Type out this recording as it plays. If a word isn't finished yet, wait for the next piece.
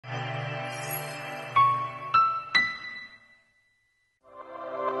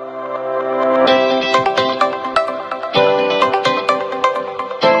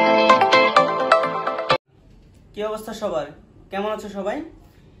অবস্থা সবার? কেমন আছো সবাই?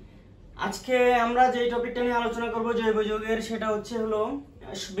 আজকে আমরা যে টপিকটা নিয়ে আলোচনা করব জৈব যৌগের, সেটা হলো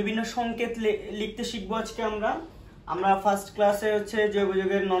বিভিন্ন সংকেত লিখতে শিখবো আজকে আমরা ফার্স্ট ক্লাসে জৈব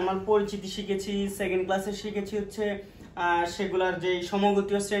যৌগের নরমাল পরিচিতি শিখেছি, সেকেন্ড ক্লাসে শিখেছি সেগুলার যে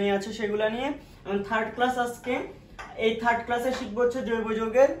সমগতীয় শ্রেণী আছে সেগুলা নিয়ে, এবং থার্ড ক্লাস আজকে এই থার্ড ক্লাসে শিখবো জৈব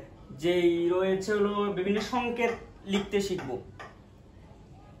যৌগের যেই রয়েছে বিভিন্ন সংকেত লিখতে শিখবো।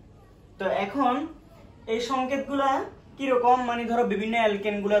 তো এখন এই সংকেতগুলা কিরকম, মানে ধরো বিভিন্ন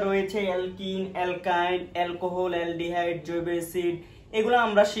অ্যালকেনগুলা রয়েছে, অ্যালকিন, অ্যালকাইন, অ্যালকোহল, অ্যালডিহাইড, জৈব অ্যাসিড, এগুলো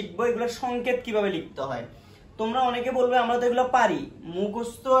আমরা শিখবো এগুলোর সংকেত কিভাবে লিখতে হয়। তোমরা অনেকে বলবে আমরা তো এগুলো পারি,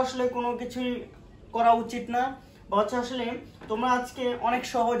 মুখস্থ আসলে কোনো কিছুই করা উচিত না, বা আসলে তোমরা আজকে অনেক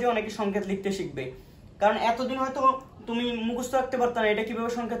সহজে অনেকে সংকেত লিখতে শিখবে। কারণ এতদিন হয়তো তুমি মুখস্থ রাখতে পারত না এটা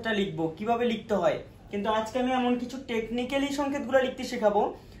কিভাবে সংকেতটা লিখবো, কিভাবে লিখতে হয়, কিন্তু আজকে আমি এমন কিছু টেকনিক্যালি সংকেতগুলো লিখতে শেখাবো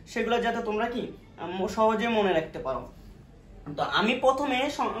সেগুলো যাতে তোমরা কি সহজে মনে রাখতে পারো। তো আমি প্রথমে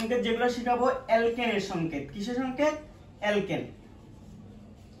সংকেত যেগুলো শেখাবো অ্যালকেনের সংকেত। কিসের সংকেত? অ্যালকেন,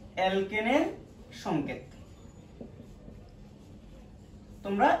 অ্যালকেনের সংকেত।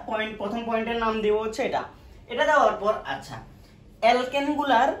 তোমরা প্রথম পয়েন্টের নাম দেবো এটা দেওয়ার পর আচ্ছা, অ্যালকেন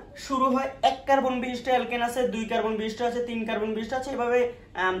গুলার শুরু হয় 1 কার্বন বিশিষ্ট অ্যালকেন আছে, 2 কার্বন বিশিষ্ট আছে, 3 কার্বন বিশিষ্ট আছে, এভাবে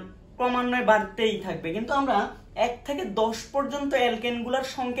ক্রমান্বয়ে বাড়তেই থাকবে। কিন্তু আমরা 1 থেকে 10 পর্যন্ত অ্যালকেন গুলার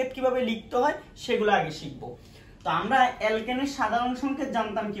সংকেত কিভাবে লিখতে হয় সেগুলো আগে শিখবো। তো আমরা অ্যালকেনের সাধারণ সংকেত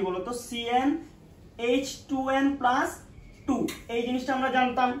জানতাম কি বলতো, CnH2n+2, এই জিনিসটা আমরা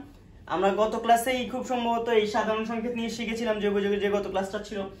জানতাম। আমরা গত ক্লাসেই খুব সম্ভবত এই সাধারণ সংকেত নিয়ে শিখেছিলাম জৈব যৌগের যে গত ক্লাসটা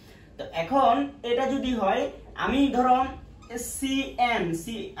ছিল। তো এখন এটা যদি হয়, আমি ধরো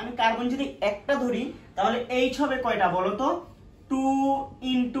আমি কার্বন যদি একটা ধরি তাহলে H হবে কয়টা বলো তো? 2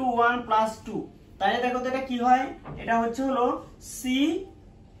 × 1 + 2। তাহলে দেখো তো এটা কি হয়, এটা হলো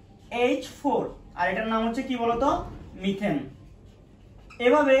CH4, আর এটার নাম কি বলতো? মিথেন।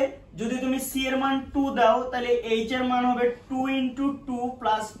 এভাবে যদি তুমি C এর মান 2 দাও তাহলে H এর মান হবে 2 × 2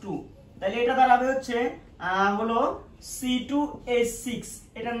 + 2, তাহলে এটা দাঁড়াবে C2H6,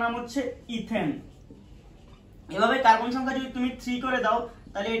 এটার নাম ইথেন। এভাবে কার্বন সংখ্যা যদি তুমি 3 করে দাও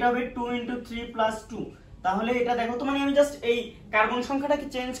তাহলে এটা হবে 2 × 3 + 2, তাহলে এটা দেখো তো, মানে আমি জাস্ট এই কার্বন সংখ্যাটাকে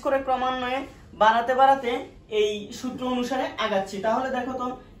চেঞ্জ করে ক্রমান্বয়ে বাড়াতে বাড়াতে এই সূত্র অনুসারে আগাচ্ছি। তাহলে দেখো তো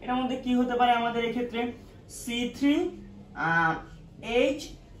এটার মধ্যে কি হতে পারে আমাদের এক্ষেত্রে,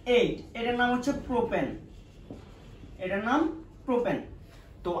 C3H8, এটার নাম প্রোপেন, এটার নাম প্রোপেন।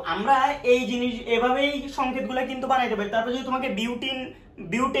 তো আমরা এই জিনিস এভাবেই সংকেতগুলো কিন্তু বানাইতে পারি। তারপর যদি তোমাকে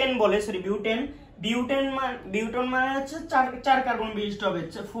বিউটেন বলে, বিউটেন মানে 4 কার্বন বিশিষ্ট হবে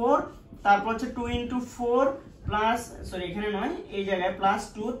 4, তারপর 2 × 4 এখানে নয় এই জায়গায়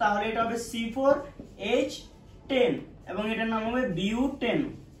 +2, তাহলে এটা হবে C4H10 এবং এটার নাম হবে বিউটেন।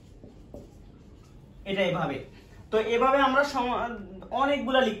 এটা এভাবে। তো এভাবে আমরা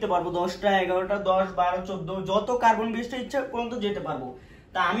অনেকগুলা লিখতে পারবো, 10টা, 11টা, 10, 12, 14, যত কার্বন বিশিষ্ট ইচ্ছা পর্যন্ত যেতে পারবো।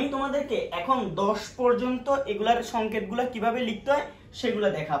 তা আমি তোমাদেরকে এখন 10 পর্যন্ত এগুলার সংকেতগুলো কিভাবে লিখতে হয় সেগুলো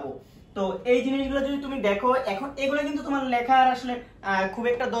দেখাবো। তো এই জিনিসগুলো যদি তুমি দেখো, এখন এগুলো কিন্তু তোমার লেখার আসলে খুব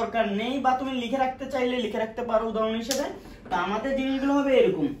একটা দরকার নেই, বা তুমি লিখে রাখতে চাইলে লিখে রাখতে পারো উদাহরণ হিসেবে। তো আমাদের জিনিসগুলো হবে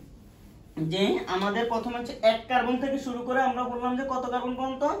এরকম যে আমাদের প্রথমে 1 কার্বন থেকে শুরু করে আমরা বললাম যে কত কার্বন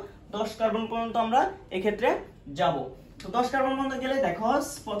পর্যন্ত, 10 কার্বন পর্যন্ত আমরা এক্ষেত্রে যাব। তো 10 কার্বন পর্যন্ত গেলে দেখো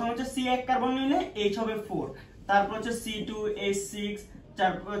প্রথম C1 কার্বন নিলে H হবে 4, তারপর C2H6,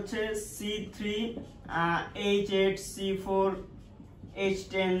 তারপর C3H8, C4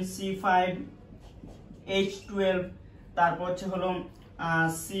 H10, C5 H12, তারপর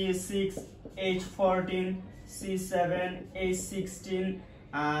C6H14, C7 H16,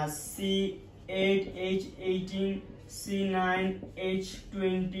 C8 H18, C9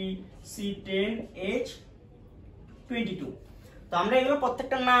 H20, C10 H22। তো আমরা এগুলো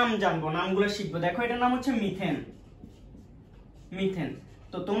প্রত্যেকটা নাম জানবো, নামগুলো শিখবো। দেখো এটার নাম মিথেন, মিথেন।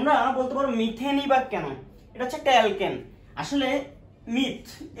 তো তোমরা বলতে পারো মিথেনই বা কেন? এটা একটা অ্যালকেন। আসলে মিথ,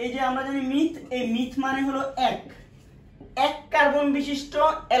 এই যে আমরা জানি মিথ, এই মিথ মানে হলো এক কার্বন বিশিষ্ট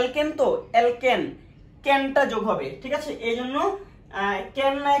অ্যালকেন। তো অ্যালকেন কেনটা যোগ হবে, ঠিক আছে, এই জন্য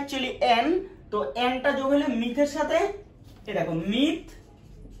কেন না অ্যাকচুয়ালি এন, তো এনটা যোগ হলে মিথের সাথে, এই দেখো মিথ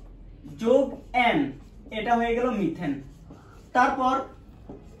যোগ এন, এটা হয়ে গেল মিথেন। তারপর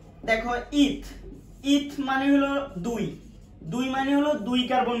দেখো ইথ মানে হলো 2 মানে হলো 2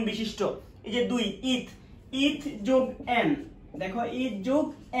 কার্বন বিশিষ্ট, এই যে 2, ইথ যোগ এন, দেখো ইথ যোগ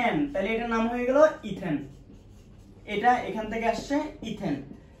এন, তাহলে এটার নাম হয়ে গেল ইথেন। এটা এখান থেকে আসছে ইথেন।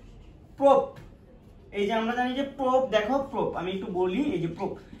 প্রোপ, এই যে আমরা জানি যে প্রোপ, দেখো প্রোপ আমি একটু বলি, এই যে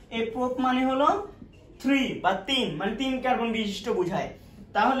প্রোপ, এই প্রোপ মানে হলো 3 বা 3, মানে 3 কার্বন বিশিষ্ট বোঝায়।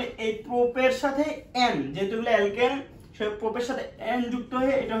 তাহলে এই প্রোপের সাথে এন, যেহেতু এগুলো অ্যালকেন, সেই প্রোপের সাথে এন যুক্ত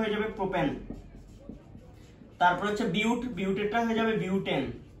হয়ে এটা হয়ে যাবে প্রোপেন। তারপর হচ্ছে বিউট, বিউটেরটা হয়ে যাবে বিউটেন।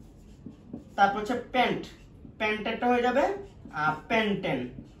 তারপর হচ্ছে পেন্ট, পেন্টেরটা হয়ে যাবে পেন্টেন।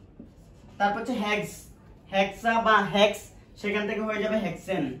 তারপর হচ্ছে হেক্স, হেক্সা বা হেক্স, সেখান থেকে হয়ে যাবে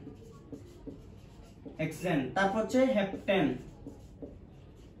হেক্সেন, হেক্সেন। তারপর হচ্ছে হেপ্টেন,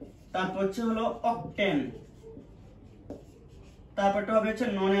 তারপর হচ্ছে হলো অক্টেন, তারপরটা হবে হচ্ছে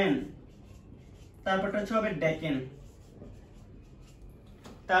ননেন, তারপরটা হচ্ছে হবে ডেকেন।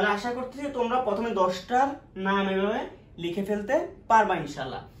 তাহলে আশা করছি যে তোমরা প্রথমে 10টার নাম এভাবে লিখে ফেলতে পারবা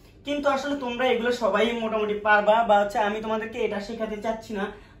ইনশাআল্লাহ। কিন্তু আসলে তোমরা এগুলো সবাই মোটামুটি পারবা, বা হচ্ছে আমি তোমাদেরকে এটা শেখাতে চাচ্ছি না,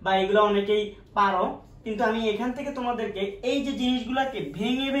 বা এগুলো অনেকেই পারো, কিন্তু আমি এখান থেকে তোমাদেরকে এই যে জিনিসগুলোকে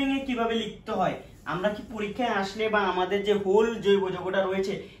ভেঙে ভেঙে কিভাবে লিখতে হয়, আমরা কি পরীক্ষায় আসলে বা আমাদের যে হোল জৈব যৌগটা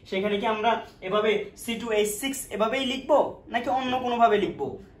রয়েছে সেখানে কি আমরা এভাবে C2H6 এভাবেই লিখবো নাকি অন্য কোনো ভাবে লিখবো,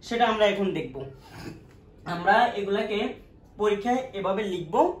 সেটা আমরা এখন দেখব। আমরা এগুলাকে পরীক্ষায় এভাবে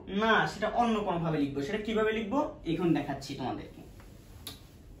লিখবো না, সেটা অন্য কোনো ভাবে লিখবো। সেটা কিভাবে লিখবো এখন দেখাচ্ছি তোমাদেরকে।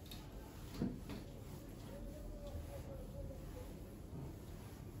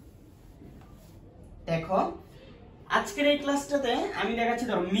 দেখো আজকের এই ক্লাসটাতে আমি দেখাচ্ছি,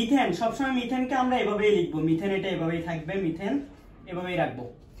 ধরো মিথেন, সবসময় মিথেনকে আমরা এভাবেই লিখবো, মিথেন এটা এভাবেই থাকবে, মিথেন এভাবেই রাখবো।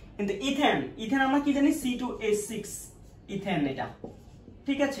 কিন্তু ইথেন, ইথেন আমরা কি জানি C2H6 ইথেন এটা,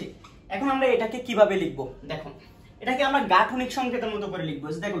 ঠিক আছে। এখন আমরা এটাকে কিভাবে লিখবো, দেখো এটাকে আমরা গাঠনিক সংকেতের মতো করে লিখবো।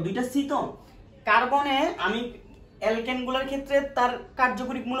 দেখো দুইটা সি, তো কার্বনে আমি অ্যালকেন গুলোর ক্ষেত্রে তার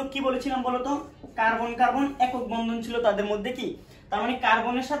কার্যকরীমূলক কি বলেছিলাম বলতো, কার্বন কার্বন একক বন্ধন ছিল তাদের মধ্যে, কি তার মানে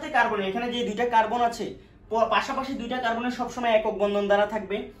কার্বনের সাথে কার্বনের, এখানে যে দুইটা কার্বন আছে পাশাপাশি দুইটা কার্বনের সবসময় একক বন্ধন দ্বারা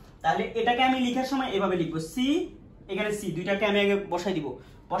থাকবে। তাহলে এটাকে আমি লেখার সময় এভাবে লিখবো, সি, এখানে সি, দুইটাকে আমি আগে বসাই দিব।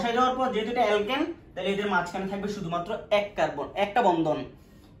 বসাই দেওয়ার পর যে দুইটা অ্যালকেন, তাহলে এদের মাঝখানে থাকবে শুধুমাত্র এক কার্বন, একটা বন্ধন।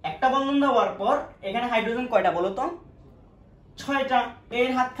 একটা বন্ধন দেওয়ার পর এখানে হাইড্রোজেন কয়টা বলো তো, 6টা। এর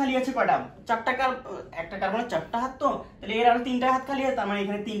হাত খালি আছে কয়টা, 4টা, একটা কার্বনের 4টা হাত, তো তাহলে এর আরো 3টা হাত খালি আছে, তার মানে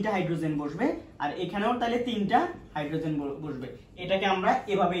এখানে 3টা হাইড্রোজেন বসবে, আর এখানেও তাহলে 3টা হাইড্রোজেন বসবে। এটাকে আমরা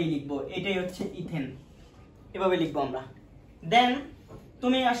এভাবেই লিখবো, এটাই হচ্ছে ইথেন, এভাবে লিখবো আমরা। দেন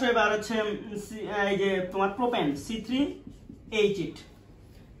তুমি আসো এবার হচ্ছে এই যে তোমার প্রোপেন C3H8,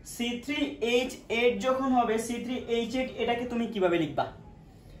 C3H8 যখন হবে C3H8, এটাকে তুমি কিভাবে লিখবা,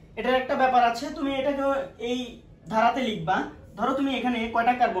 এটার একটা ব্যাপার আছে, তুমি এটাকে এই ধারাতে লিখবা। ধরো তুমি এখানে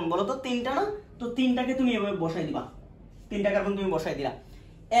কয়টা কার্বন বলো তো, 3টা না, তো 3টাকে তুমি এভাবে বসাই দিবা, 3টা কার্বন তুমি বসাই দিলা।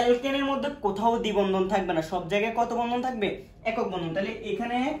 অ্যালকেনের মধ্যে কোথাও দ্বিবন্ধন থাকবে না, সব জায়গায় কত বন্ধন থাকবে, একক বন্ধন। তাহলে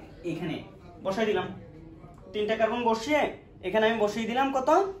এখানে এখানে বসাই দিলাম 3টা কার্বন, বসিয়ে এখানে আমি বসিয়ে দিলাম কত,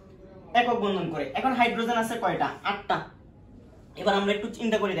 একক বন্ধন করে। এখন হাইড্রোজেন আছে কয়টা, 8টা। এবার আমরা একটু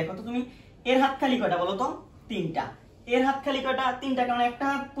চিন্তা করে দেখো তো, তুমি এর হাত খালি কয়টা বলো তো, 3টা। এর হাত খালি কয়টা, 3টা, কারণ একটা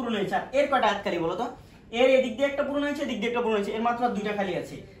হাত পূরণ হয়েছে। আর এর কয়টা হাত খালি বলো তো, এর এদিক দিয়ে একটা পূরণ হয়েছে, এদিক দিয়ে একটা পূরণ হয়েছে, এর মাত্র 2টা খালি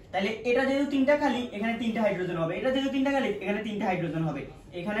আছে। তাহলে এটা যেহেতু 3টা খালি, এখানে 3টা হাইড্রোজেন হবে, এটা যেহেতু 3টা খালি, এখানে 3টা হাইড্রোজেন হবে,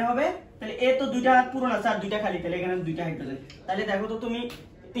 এখানে হবে। তাহলে এর তো 2টা হাত পূরণ আছে আর 2টা খালি, তাহলে এখানে 2টা হাইড্রোজেন। তাহলে দেখো তো তুমি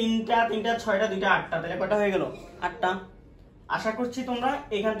 3টা 3টা 6টা 2টা 8টা, তাহলে কয়টা হয়ে গেল, 8টা। আশা করছি তোমরা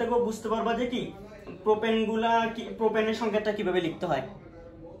এখান থেকেও বুঝতে পারবা যে কি প্রোপেন গুলা, কি প্রোপেনের সংকেতটা কিভাবে লিখতে হয়।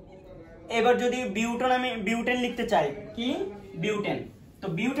 এবার যদি বিউটেন, আমি বিউটেন লিখতে চাই, কি বিউটেন, তো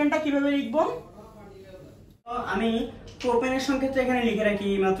বিউটেনটা কিভাবে লিখবো, আমি প্রোপেনের সংকেতটা এখানে লিখে রাখি,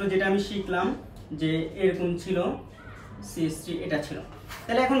 মাত্র যেটা আমি শিখলাম যে এরকম ছিল, CH3 এটা ছিল।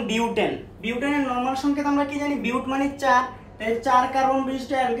 তাহলে এখন বিউটেন, বিউটেনের নরমাল সংকেত আমরা কি জানি, বিউট মানে 4, তাহলে 4 কার্বন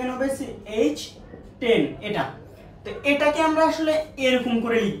বিশিষ্ট অ্যালকেন হবে H10 এটা। তো এটাকে আমরা আসলে এরকম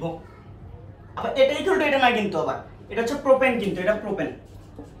করে লিখবো। আবার এটা ইকুয়াল টু এটা না, কিন্তু আবার এটা হচ্ছে প্রোপেন, কিন্তু এটা প্রোপেন,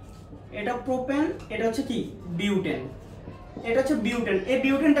 এটা প্রোপেন, এটা হচ্ছে কি বিউটেন, এটা হচ্ছে বিউটেন। এই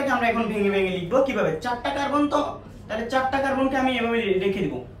বিউটেনটাকে আমরা এখন ভেঙে ভেঙে লিখবো কিভাবে, 4টা কার্বন, তো তাহলে 4টা কার্বনকে আমি এভাবে রেখে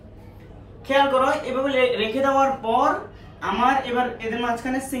দিব। খেয়াল করো, এভাবে রেখে দেওয়ার পর আমার এবার এদের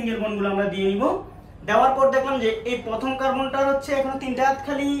মাঝখানে সিঙ্গেল বন্ডগুলো আমরা দিয়ে নিব। দেওয়ার পর দেখলাম যে এই প্রথম কার্বনটার হচ্ছে এখন 3টা হাত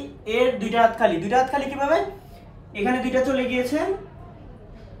খালি, এর 2টা হাত খালি। 2টা হাত খালি কিভাবে, এখানে 2টা চলে গিয়েছে,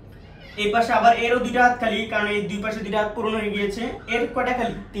 এই পাশে আবার এরও 2টা হাত খালি, কারণ এই দুই পাশে 2টা হাত পূরণ হয়ে গিয়েছে। এর কয়টা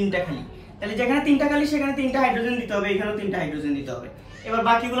খালি, 3টা খালি। তাহলে যেখানে 3টা খালি সেখানে 3টা হাইড্রোজেন দিতে হবে, এখানেও 3টা হাইড্রোজেন দিতে হবে। এবার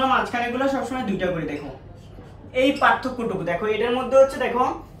বাকিগুলো মাঝখানেগুলো সবসময় 2টা করে দেখো। এই পার্থক্যটুকু দেখো, এটার মধ্যে হচ্ছে দেখো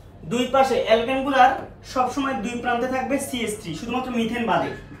দুই পাশে অ্যালকেনগুলার সবসময় দুই প্রান্তে থাকবে CH3, শুধুমাত্র মিথেন বাদে।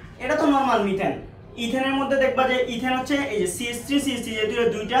 এটা তো নরমাল মিথেন। ইথেনের মধ্যে দেখবা যে ইথেন হচ্ছে এই যে CH3 যেহেতু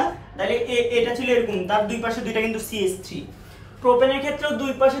দুইটা, তাহলে এটা ছিল এরকম, তার দুই পাশে দুইটা কিন্তু CH3। প্রোপেনের ক্ষেত্রেও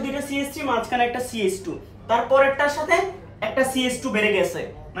দুই পাশে দুইটা CH3, মাঝখানে একটা CH2, তারপরেরটার সাথে একটা CH2 বেড়ে গেছে,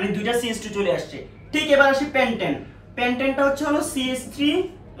 মানে দুইটা CH2 চলে আসছে। ঠিক এবার আসি পেন্টেন। পেন্টেনটা হচ্ছে হলো CH3,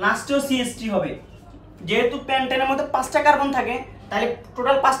 লাস্টেও CH3 হবে। যেহেতু পেন্টেনের মধ্যে 5টা কার্বন থাকে, তাহলে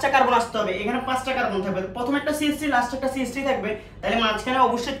টোটাল 5টা কার্বন আসতে হবে। এখানে 5টা কার্বন থাকবে, প্রথমে একটা CH3, লাস্টে একটা CH3 থাকবে, তাহলে মাঝখানে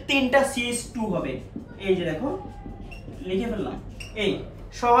অবশ্যই 3টা CH2 হবে। এই যে দেখো লিখে ফেললাম, এই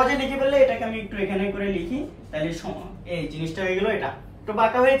সহজে লিখে ফেললে। এটাকে আমি একটু এখানে করে লিখি, তাহলে এই জিনিসটা হয়ে গেল। এটা একটু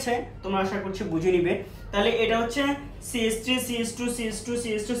বাঁকা হয়েছে, তোমরা আশা করছি বুঝে নিবে। তাহলে এটা হচ্ছে CH3 CH2 CH2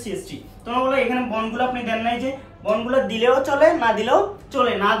 CH2 CH3। তোমরা বলো এখানে বন্ডগুলো আপনি দেন নাই, যে বন্ডগুলো দিলেও চলে, না দিলেও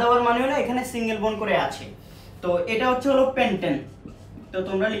চলে। না দেওয়ার মানে হলো এখানে সিঙ্গেল বন্ড করে আছে। তো এটা হচ্ছে হলো পেন্টেন। তো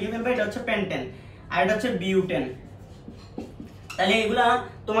তোমরা লিখে ফেলবে এটা হচ্ছে পেন্টেন, আর এটা হচ্ছে বিউটেন। তাহলে এগুলা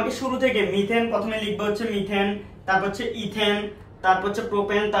তোমাকে শুরু থেকে মিথেন প্রথমে লিখবে হচ্ছে মিথেন, তারপর হচ্ছে ইথেন, তারপর হচ্ছে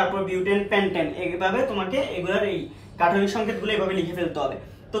প্রোপেন, তারপর বিউটেন, পেন্টেন। এইভাবে তোমাকে এগুলার এই গাঠনিক সংকেতগুলো এইভাবে লিখে ফেলতে হবে।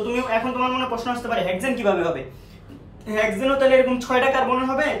 তো তুমি এখন তোমার মনে প্রশ্ন আসতে পারে হেক্সেন কিভাবে হবে। হেক্সেনও তাহলে এরকম 6টা কার্বনের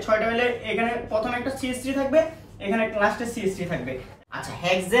হবে। 6টা হলে এখানে প্রথমে একটা CH3 থাকবে, এখানে লাস্টে CH3 থাকবে। আচ্ছা,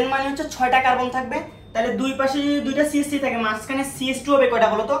 হেক্সেন মানে হচ্ছে 6টা কার্বন থাকবে। তাহলে দুই পাশে যদি দুইটা CH3 থাকে, মাঝখানে CH2 হবে কয়টা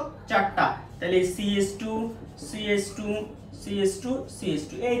বলো তো? 4টা। তাহলে CH2 CH2 CH2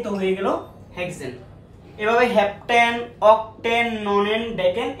 CH2, এই তো হয়ে গেল হেক্সেন। এভাবে হেপটেন, অকটেন, ননেন,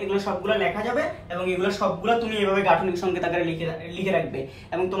 ডেকেন এগুলো সবগুলো লেখা যাবে, এবং এগুলো সবগুলো তুমি এভাবে গাঠনিক সংকেত আকারে লিখে রাখবে।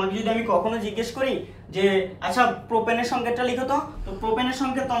 এবং তোমাকে যদি আমি কখনো জিজ্ঞেস করি যে আচ্ছা প্রোপেনের সংকেতটা লিখো তো প্রোপেনের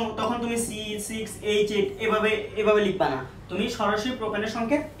সংকেত, তখন তুমি C6H8 এভাবে লিখবা না, তুমি সরাসরি প্রোপেনের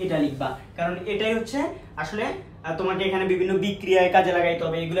সংকেত এটা লিখবা। কারণ এটাই হচ্ছে আসলে তোমাকে এখানে বিভিন্ন বিক্রিয়ায় কাজে লাগাইতে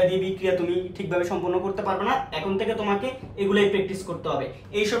হবে। এগুলা দিয়ে বিক্রিয়া তুমি ঠিকভাবে সম্পন্ন করতে পারবে না। এখন থেকে তোমাকে এগুলাই প্র্যাকটিস করতে হবে,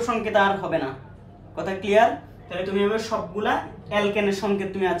 এইসব সংকেত আর হবে না। কথা ক্লিয়ার? তাহলে তুমি এবার সবগুলা অ্যালকেনের সংকেত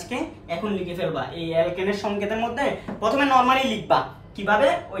তুমি আজকে এখন লিখে ফেলবা। এই অ্যালকেনের সংকেতের মধ্যে প্রথমে নরমালি লিখবা, কিভাবে?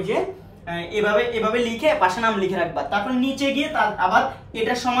 ওই যে এভাবে লিখে পাশে নাম লিখে রাখবা। তারপর নিচে গিয়ে আবার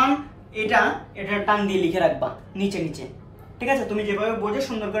এটা সমান এটা টান দিয়ে লিখে রাখবা নিচে নিচে। ঠিক আছে? তুমি যেভাবে বোঝো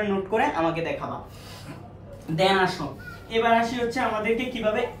সুন্দর করে নোট করে আমাকে দেখাবা। দেন আসো, এবার আসি হচ্ছে আমাদেরকে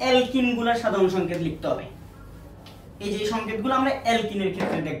কিভাবে অ্যালকিন গুলার সাধারণ সংকেত লিখতে হবে। এই যে সংকেতগুলো আমরা অ্যালকিনের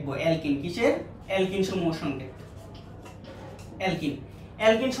ক্ষেত্রে দেখব। অ্যালকিন কিসের? অ্যালকিন সমূহ সংকেত।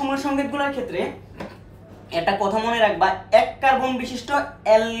 অ্যালকিন সমূহ সংকেতগুলোর ক্ষেত্রে একটা কথা মনে রাখবা, এক কার্বন বিশিষ্ট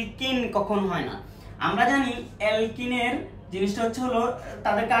অ্যালকিন কখনো হয় না। আমরা জানি অ্যালকিনের জিনিসটা হচ্ছে হলো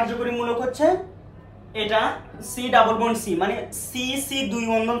তাদের কার্যকরী মূলক হচ্ছে এটা C+C, মানে C দুই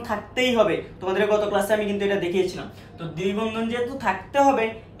বন্ধন থাকতেই হবে। তোমাদের গত ক্লাসে আমি কিন্তু এটা দেখিয়েছিলাম। তো দুই বন্ধন যেহেতু থাকতে হবে,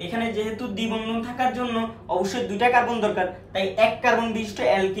 এখানে যেহেতু দ্বিবন্ধন থাকার জন্য অবশ্যই 2টা কার্বন দরকার, তাই এক কার্বন বিশিষ্ট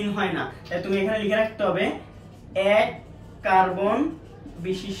অ্যালকিন হয় না। তাই তুমি এখানে লিখে রাখতে হবে এক কার্বন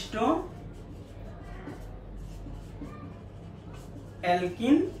বিশিষ্ট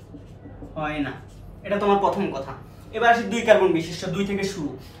অ্যালকিন হয় না, এটা তোমার প্রথম কথা। এবার আসি 2 কার্বন বিশিষ্ট, 2 থেকে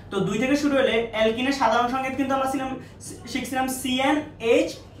শুরু। তো 2 থেকে শুরু হলে অ্যালকিনের সাধারণ সংকেত কিন্তু আমরা শিখছিলাম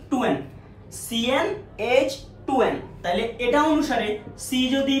CnH2n, CnH2n। তাহলে এটা অনুসারে C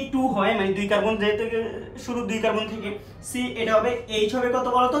যদি 2 হয়, মানে 2 কার্বন যেহেতু শুরু 2 কার্বন থেকে, C এটা হবে H হবে কত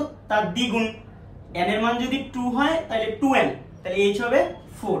বলতো? তার দ্বিগুণ। n এর মান যদি 2 হয় তাহলে 2n, তাহলে H হবে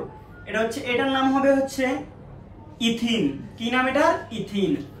 4। এটা হচ্ছে, এটার নাম হবে হচ্ছে ইথিন। কি নাম এটা?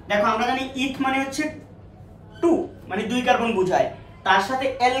 ইথিন। দেখো আমরা জানি ইথ মানে হচ্ছে 2, মানে 2 কার্বন বোঝায়। তার সাথে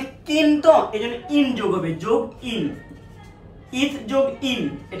অ্যালকিন, তো এইজন্য ইন যোগ হবে, যোগ ইন, ইথ যোগ ইন,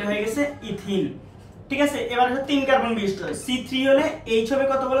 এটা হয়ে গেছে ইথিন। ঠিক আছে? এবার হচ্ছে 3 কার্বন বিশিষ্ট, C3 হলে H হবে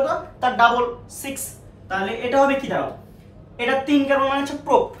কত বলো তো? তার ডাবল 6। তাহলে এটা হবে কি দাও? এটা 3 কার্বন মানে হচ্ছে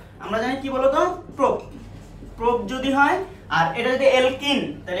প্রোপ। আমরা জানি কি বলো তো? প্রোপ যদি হয়, আর এটা যদি অ্যালকিন,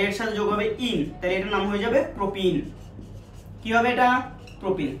 তাহলে এর সাথে যোগ হবে ইন, তাহলে এটার নাম হয়ে যাবে প্রোপিন। কি হবে এটা?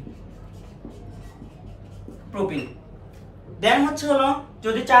 প্রোপিন। দেন হচ্ছে হলো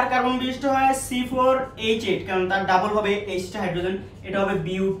যদি 4 কার্বন বিশিষ্ট হয় C4H8, কারণ তার ডাবল হবে H টা হাইড্রোজেন, এটা হবে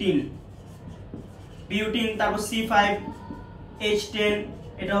বিউটিন। তারপর C5H10,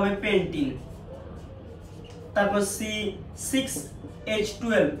 এটা হবে পেন্টিন। তারপর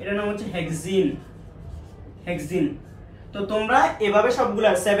C6H12, এটার নাম হচ্ছে হেক্সিন। তো তোমরা এভাবে সবগুলা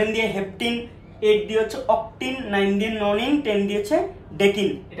 7 দিয়ে হেপটিন, 8 দিয়ে হচ্ছে অকটিন, 9 দিয়ে ননিন, 10 দিয়ে হচ্ছে ডেকিন,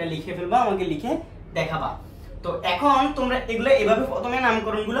 এটা লিখে ফেলবা, আমাকে লিখে দেখাবা। তো এখন তোমরা এগুলো এভাবে প্রথমে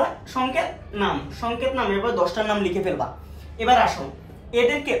নামকরণগুলো সংকেত নাম এবার 10টার নাম লিখে ফেলবা। এবার আসো,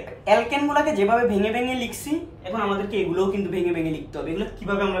 এদেরকে অ্যালকেনগুলোকে যেভাবে ভেঙে ভেঙে লিখছি, এখন আমাদেরকে এগুলোও কিন্তু ভেঙে ভেঙে লিখতে হবে। এগুলো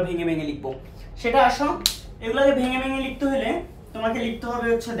কিভাবে আমরা ভেঙে ভেঙে লিখবো সেটা আসো। এগুলোকে ভেঙে ভেঙে লিখতে হলে তোমাকে লিখতে হবে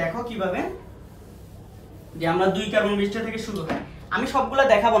হচ্ছে, দেখো কিভাবে, যে আমরা 2 কার্বন বিশিষ্ট থেকে শুরু হয়। আমি সবগুলা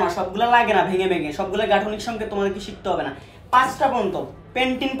দেখাবো না, সবগুলা লাগে না ভেঙে ভেঙে, সবগুলা গাঠনিক সংকেত তোমাদেরকে শিখতে হবে না। 5টা পর্যন্ত,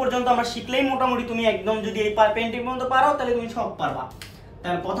 পেন্টিন পর্যন্ত আমরা শিখলেই মোটামুটি তুমি একদম, যদি এই পেন্টিন পর্যন্ত পারো তাহলে তুমি সব পারবা।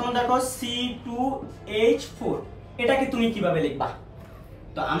 তাহলে প্রথমে দেখো C2H4, এটাকে তুমি কিভাবে লিখবা?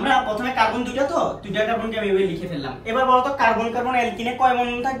 তো আমরা প্রথমে কার্বন দুইটা, তো দুইটা কার্বনকে আমি এভাবে লিখে ফেললাম। এবার বলো তো কার্বন কার্বন অ্যালকিনে কয়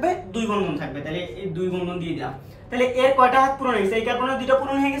বন্ধন থাকবে? 2 বন্ধন থাকবে। তাহলে এই 2 বন্ধন দিয়ে দিলাম। তাহলে এর কয়টা হাত পূরণ হয়েছে? এই কার্বনের 2টা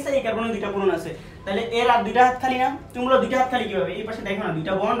পূরণ হয়ে গেছে, এই কার্বনের 2টা পূরণ আছে। তাহলে এর আর 2টা হাত খালি না? তুমি বলো 2টা হাত খালি কিভাবে? এই পাশে দেখো না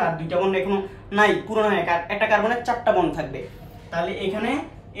 2টা বন্ড, আর 2টা বন্ড এখনো নাই, পূরণ হয়। একটা কার্বনের 4টা বন্ড থাকবে। তাহলে এখানে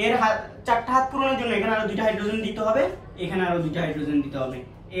এর 4টা হাত পূরণের জন্য এখানে আরো 2টা হাইড্রোজেন দিতে হবে, এখানে আরো 2টা হাইড্রোজেন দিতে হবে।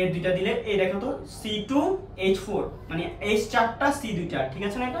 এর 2টা দিলে এই দেখো তো C2H4, মানে H 4টা C 2টা, ঠিক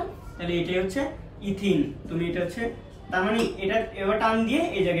আছে না এটা? তাহলে এটাই হচ্ছে ইথিন। তুমি এটা হচ্ছে, তার মানে এটা এবার টান দিয়ে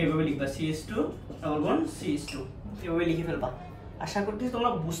এই জায়গায় এভাবে লিখবা CH2 ডবল বন্ড CH2, এভাবে লিখে ফেলবা। আশা করছি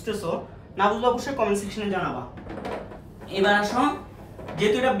তোমরা বুঝতেছো। না বুঝলে অবশ্যই কমেন্ট সেকশনে জানাবা। এবার আসো,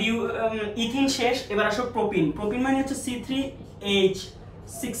 যেহেতু এটা ইথিন শেষ, এবার আসো প্রোপিন। প্রোপিন মানে হচ্ছে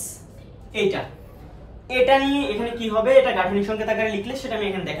C3H6, এইটা। এটা নিয়ে এখানে কি হবে, এটা গাঠনিক সংকেত আকারে লিখলে সেটা আমি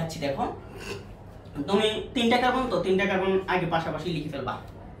এখানে দেখাচ্ছি। দেখো তুমি 3টা কার্বন, তো 3টা কার্বন আগে পাশাপাশি লিখে ফেলবা।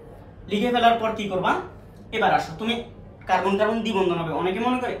 লিখে ফেলার পর কি করবা, এবার আসো তুমি কার্বন কার্বন দ্বিবন্ধন হবে। অনেকে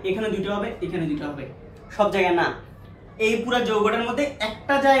মনে করে এখানে 2টা হবে, এখানে 2টা হবে, সব জায়গায় না। এই পুরো যৌগটার মধ্যে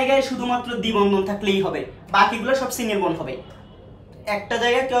একটা জায়গায় শুধুমাত্র দ্বিবন্ধন থাকলেই হবে, বাকিগুলো সব সিঙ্গেল বন্ড হবে। একটা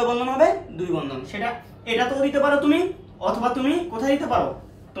জায়গায় কয় বন্ধন হবে? 2 বন্ধন। সেটা এটা তো দিতে পারো তুমি, অথবা তুমি কোথায় দিতে পারো,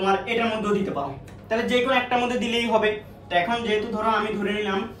 তোমার এটার মধ্যেও দিতে পারো। তাহলে যে কোনো একটার মধ্যে দিলেই হবে। তো এখন যেহেতু ধরো আমি ধরে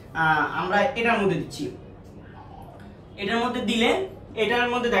নিলাম আমরা এটার মধ্যে দিচ্ছি, এটার মধ্যে দিলে, এটার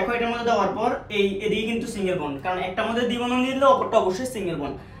মধ্যে দেখো, এটার মধ্যে দেওয়ার পর এই এদিকে কিন্তু সিঙ্গেল বন্ড, কারণ একটা মধ্যে দ্বিবন্ধন দিয়ে দিলে অপরটা অবশ্যই সিঙ্গেল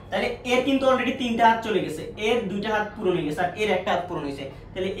বন্ড। তাহলে এর কিন্তু অলরেডি 3টা হাত চলে গেছে, এর 2টা হাত পূরণ হয়ে গেছে, আর এর একটা হাত পূরণ হয়েছে।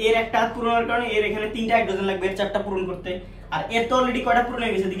 তাহলে এর একটা হাত পূরণ হওয়ার কারণে এর এখানে 3টা হাইড্রোজেন লাগবে, এর 4টা পূরণ করতে। আর এর তো অলরেডি কয়টা পূরণ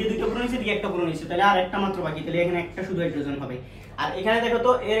হয়ে গেছে, দিকে 2টা পূরণ হয়েছে, দিকে একটা পূরণ হয়েছে, তাহলে আর একটা মাত্র বাকি। তাহলে এখানে একটা শুধু হাইড্রোজেন হবে। আর এখানে দেখো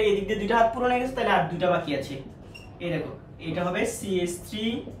তো এর এদিক দিয়ে 2টা হাত পূরণ হয়ে গেছে, তাহলে আর 2টা বাকি আছে। এই দেখো এটা হবে CH3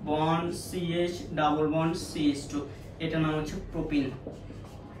 bond CH double bond CH2, এটার নাম হচ্ছে প্রোপিন।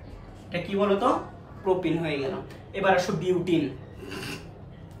 এটা কি বলতো? প্রোপিন হয়ে গেল। এবার আসো বিউটিন।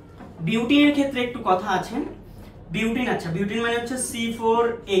 বিউটিনের ক্ষেত্রে একটু কথা আছে। বিউটিন, আচ্ছা বিউটিন মানে হচ্ছে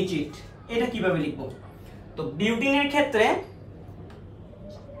C4H8, এটা কিভাবে লিখবো? তো বিউটিনের ক্ষেত্রে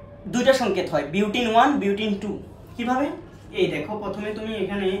 2টা সংকেত হয়, বিউটিন 1 বিউটিন 2। কিভাবে? এই দেখো প্রথমে তুমি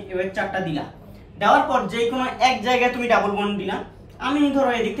এখানে এবার 4টা দিলা, দেওয়ার পর যে কোনো এক জায়গায় তুমি ডাবল বন্ড দিলা। আমি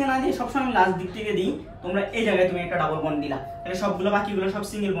ধরো এদিক থেকে না দিয়ে সবসময় লাস্ট দিক থেকে দিই, তোমরা এই জায়গায় তুমি একটা ডাবল বন্ড দিলা। তাহলে সবগুলো বাকিগুলো সব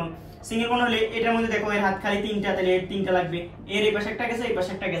সিঙ্গেল বন্ড। সিঙ্গেল বন্ড হলে এটার মধ্যে দেখো এর হাত খালি 3টা, তাহলে এর 3টা লাগবে। এর এই পাশে একটা গেছে, এই পাশে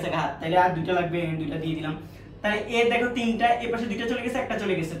একটা গেছে হাত, তাহলে আর 2টা লাগবে, 2টা দিয়ে দিলাম। তাহলে এর দেখো 3টা, এই পাশে 2টা চলে গেছে, একটা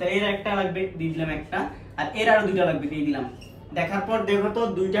চলে গেছে, তাহলে এর একটা লাগবে, দিয়ে দিলাম একটা। আর এর আরো 2টা লাগবে, দিয়ে দিলাম। দেখার পর দেখো তো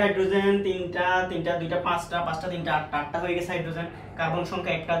 2টা হাইড্রোজেন, 3টা 3টা 2টা 5টা 5টা 3টা 8টা 8টা হয়ে গেছে হাইড্রোজেন। কার্বন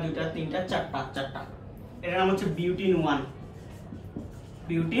সংখ্যা 1টা 2টা 3টা 4টা 4টা। এটার নাম হচ্ছে বিউটিন 1।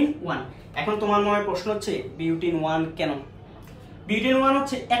 বিউটিন 1। এখন তোমার মনে প্রশ্ন হচ্ছে বিউটিন 1 কেন? বিউটিন 1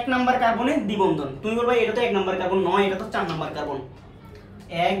 হচ্ছে 1 নাম্বার কার্বনের দ্বিবন্ধন। তুমি বলবে এটা তো 1 নাম্বার কার্বন নয়, এটা তো 4 নাম্বার কার্বন।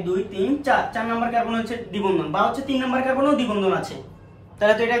 1 2 3 4, 4 নাম্বার কার্বন হচ্ছে দ্বিবন্ধন, বা হচ্ছে 3 নাম্বার কার্বনেও দ্বিবন্ধন আছে।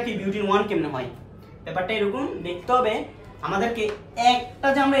 তাহলে তো এটা কি বিউটিন 1 কেমনে হয়? ব্যাপারটা এরকম দেখতে হবে আমাদেরকে। একটা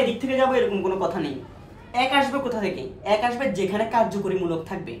যে আমরা এদিক থেকে যাবো এরকম কোনো কথা নেই। এক আসবে কোথা থেকে? এক আসবে যেখানে কার্যকরী মূলক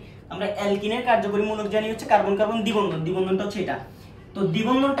থাকবে। আমরা অ্যালকিনের কার্যকরী মূলক জানি হচ্ছে কার্বন কার্বন দ্বিবন্ধন, দ্বিবন্ধনটা হচ্ছে এটা। তো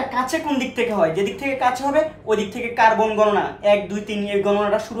দ্বিবন্ধনটা কাছে কোন দিক থেকে হয়? যে দিক থেকে কাছে হবে ওই দিক থেকে কার্বন গণনা 1 2 3 এই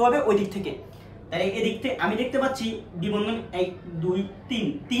গণনাটা শুরু হবে ওই দিক থেকে। তাহলে এদিক থেকে আমি দেখতে পাচ্ছি দ্বিবন্ধন 1 2 3,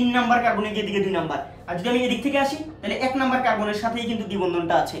 3 নাম্বার কার্বনের দিকে 2 নাম্বার। আর যদি আমি এদিক থেকে আসি তাহলে 1 নাম্বার কার্বনের সাথেই কিন্তু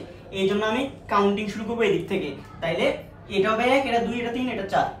দ্বিবন্ধনটা আছে। এই জন্য আমি কাউন্টিং শুরু করবো এদিক থেকে। তাইলে এটা হবে 1, এটা 2, এটা 3, এটা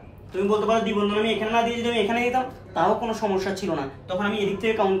 4। তুমি বলতে পারো দ্বিবন্ধন আমি এখানে না দিয়ে যদি আমি এখানে দিতাম তাও কোনো সমস্যা ছিল না, তখন আমি এদিক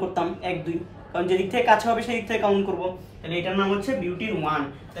থেকে কাউন্ট করতাম 1 2, কারণ যেদিক থেকে কাছে হবে সেই দিক থেকে কাউন্ট করবো। তাহলে এটার নাম হচ্ছে বিউটিন 1।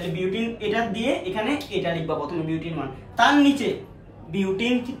 তাহলে বিউটিন এটা দিয়ে এখানে এটা লিখবা প্রথমে বিউটিন 1। তার নিচে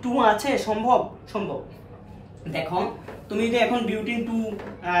বিউটিন কি 2 আছে? সম্ভব? সম্ভব। দেখো তুমি যদি এখন বিউটিন 2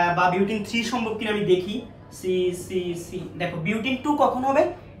 বা বিউটিন 3 সম্ভব কিনা আমি দেখি। সি সি সি, দেখো বিউটিন 2 কখন হবে?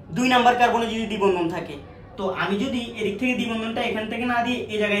 2 নাম্বার কার্বনে যদি দ্বিবন্ধন থাকে। তো আমি যদি এদিক থেকে দ্বিবন্ধনটা এখান থেকে না দিয়ে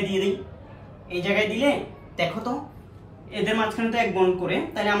এই জায়গায় দিয়ে দিই, এই জায়গায় দিলে দেখো তো এদের মাঝখানে তো 1 বন্ড করে,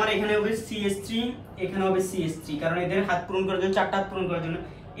 তাহলে আমার এখানে হবে CH3, এখানে হবে CH3, কারণ এদের হাত পূরণ করার জন্য 4টা হাত পূরণ করার জন্য।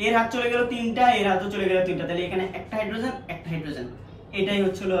 এর হাত চলে গেল 3টা, এর হাতও চলে গেল 3টা, তাহলে এখানে একটা হাইড্রোজেন একটা হাইড্রোজেন। এটাই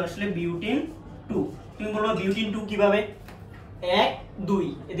হচ্ছিল আসলে বিউটিন 2। তুমি বলবো বিউটিন 2 কিভাবে? 1 2,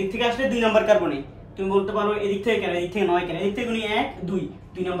 এদিক থেকে আসলে 2 নাম্বার কার্বনে। তুমি বলতে পারো এদিক থেকে কেন? এদিক থেকে নয় কেন? এদিক থেকে গুনি 1 2,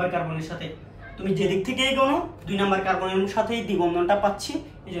 2 নাম্বার কার্বনের সাথে। তুমি যেদিক থেকে এগোনো 2 নাম্বার কার্বনের সাথেই দ্বিবন্ধনটা পাচ্ছি,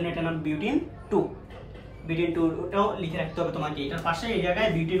 এইজন্য এটা নাম বিউটিন 2। বিউটিন 2 ওটাও লিখে রাখতে হবে তোমাকে। এটার পাশে এই জায়গায়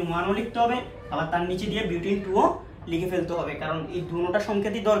বিউটিন 1ও লিখতে হবে, আবার তার নিচে দিয়ে বিউটিন 2ও লিখে ফেলতে হবে, কারণ এই দুটোটা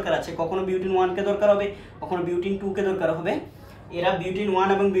সংকেতই দরকার আছে। কখনো বিউটিন 1 দরকার হবে, কখনো বিউটিন 2 দরকার হবে। এরা বিউটিন 1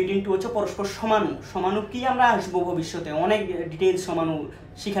 এবং বিউটিন 2 হচ্ছে পরস্পর সমাণু। সমাণু কি আমরা আসবো ভবিষ্যতে, অনেক ডিটেইলস সমাণু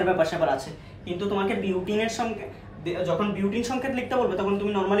শিখার ব্যাপার আছে। কিন্তু তোমাকে বিউটিনের সংকেত, যখন বিউটিন সংকেত লিখতে বলবে তখন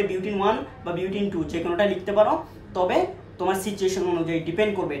তুমি নর্মালি বিউটিন 1 বা বিউটিন 2 যে কোনোটা লিখতে পারো, তবে তোমার সিচুয়েশন অনুযায়ী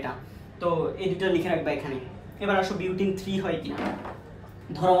ডিপেন্ড করবে এটা। তো এই দুটো লিখে রাখবে এখানে। এবার আসো বিউটিন 3 হয় কিনা।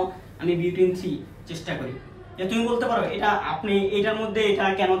 ধরো আমি বিউটিন 3 চেষ্টা করি, যে তুমি বলতে পারো এটা আপনি এটার মধ্যে এটা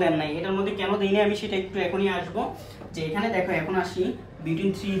কেন দেন নাই, এটার মধ্যে কেন দেই নাই, আমি সেটা একটু এখনই আসবো। যে এখানে দেখো, এখন আসি বিউটিন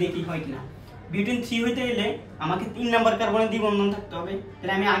 3 দেখি হয় কিনা। বিউটিন 3 হইতে গেলে আমাকে 3 নাম্বার কার্বনের দ্বিবন্ধন থাকতে হবে।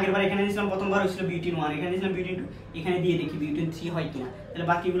 তাহলে আমি আগের বার এখানে দিয়েছিলাম, প্রথমবার হয়েছিল বিউটিন 1, এখানে দিয়েছিলাম বিউটিন 2, এখানে দিয়ে দেখি বিউটিন 3 হয় কিনা। তাহলে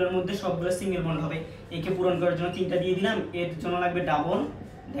বাকিগুলোর মধ্যে সবগুলো সিঙ্গেল বন্ড হবে। একে পূরণ করার জন্য 3টা দিয়ে দিলাম, এর জন্য লাগবে ডাবল।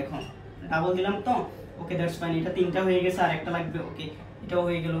 দেখো ডাবল দিলাম তো, ওকে দ্যাটস ফাইন। এটা 3টা হয়ে গেছে, আর একটা লাগবে, ওকে এটাও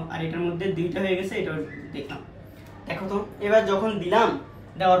হয়ে গেল। আর এটার মধ্যে 2টা হয়ে গেছে, এটাও দেখলাম। দেখো তো এবার যখন দিলাম,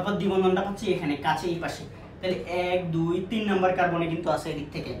 দেওয়ার পর দ্বিবন্ধনটা পাচ্ছি এখানে কাছে এই পাশে। তাহলে 1 2 3 নাম্বার কার্বনে কিন্তু আছে এদিক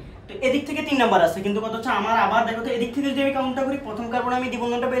থেকে। তো এদিক থেকে 3 নাম্বার আছে, কিন্তু কত হচ্ছে আমার আবার দেখো তো এদিক থেকে যদি আমি কাউন্টটা করি, প্রথম কার্বনে আমি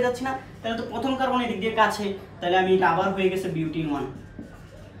দ্বিবন্ধনটা পেয়ে যাচ্ছি না, তাহলে তো প্রথম কার্বন এদিক দিয়ে কাছে, তাহলে আমি এটা আবার হয়ে গেছে বিউটিন 1,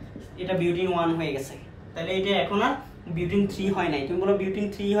 এটা বিউটিন 1 হয়ে গেছে। তাহলে এটা এখন আর বিউটিন 3 হয় নাই। তুমি বলো বিউটিন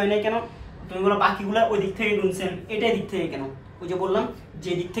 3 হয় নাই কেন, তুমি বলো বাকিগুলো ওই দিক থেকে গুনছেন, এটা দিক থেকে কেন। ওই যে বললাম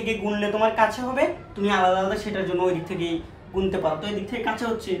যে দিক থেকে গুনলে তোমার কাছে হবে, তুমি আলাদা আলাদা সেটার জন্য ওই দিক থেকে গুনতে পারো। তো এই দিক থেকে কাছে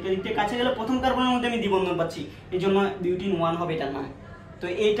হচ্ছে, তো দিক থেকে কাছে গেলে প্রথম কার্বনের মধ্যে আমি দ্বিবন্ধন পাচ্ছি, এই জন্য বিউটিন 1 হবে এটার নাম। তো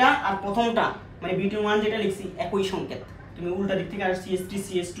এটা আর প্রথমটা মানে বিউটিন 1 যেটা লিখছি একই সংকেত, তুমি উল্টা দিক থেকে আর CH3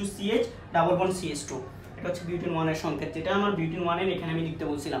 CH2 CH double bond CH2, এটা হচ্ছে বিউটিন 1 এর সংকেত, যেটা আমার বিউটিন 1 এর এখানে আমি লিখতে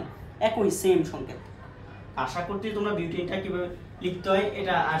বলছিলাম, একই সেম সংকেত। আশা করছি তোমরা বিউটিনটা কিভাবে লিখতে হয়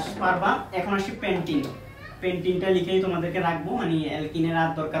এটা পারবা। এখন আসি পেন্টিন। পেন্টিনটা লিখেই তোমাদেরকে রাখবো, মানে অ্যালকিনের আর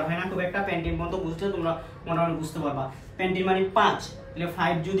দরকার হয় না খুব একটা। পেন্টিন পর্যন্ত বুঝতে তোমরা মোটামুটি বুঝতে পারবা। পেন্টিন মানে 5, তাহলে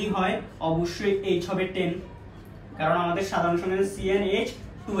 5 যদি হয় অবশ্যই H হবে 10, কারণ আমাদের সাধারণ সংকেত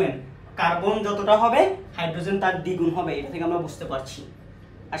CnH2n, কার্বন যতটা হবে হাইড্রোজেন তার দ্বিগুণ হবে, এটা থেকে আমরা বুঝতে পারছি।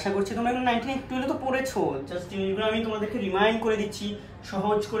 আশা করছি তোমরা এগুলো 1982 তো পড়েছো, জাস্ট জিনিসগুলো আমি তোমাদেরকে রিমাইন্ড করে দিচ্ছি,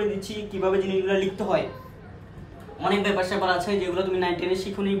 সহজ করে দিচ্ছি কিভাবে জিনিসগুলো লিখতে হয়। অনেক ব্যাপার আছে যেগুলো তুমি 9-10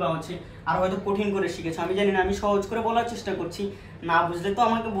 শিখোনি, বা হচ্ছে আর হয়তো কঠিন করে শিখেছো, আমি জানি না। আমি সহজ করে বলার চেষ্টা করছি, না বুঝলে তো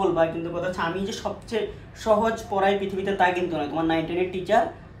আমাকে বলবা। কিন্তু কথা হচ্ছে আমি যে সবচেয়ে সহজ পড়াই পৃথিবীতে তা কিন্তু নয়। তোমার 9-10 টিচার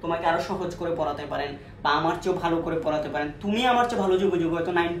তোমাকে আরো সহজ করে পড়াতে পারেন, বা আমার চেয়েও ভালো করে পড়াতে পারেন। তুমি আমার চেয়ে ভালো যোগাযোগ,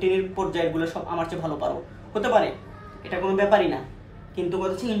 হয়তো 9-10 পর্যায়েরগুলো সব আমার চেয়ে ভালো পারো, হতে পারে, এটা কোনো ব্যাপারই না। কিন্তু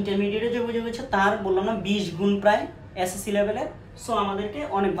কথা হচ্ছে ইন্টারমিডিয়েটে যোগাযোগ হচ্ছে তার বললাম না 20 গুণ প্রায় এসএসসি লেভেলের। সো আমাদেরকে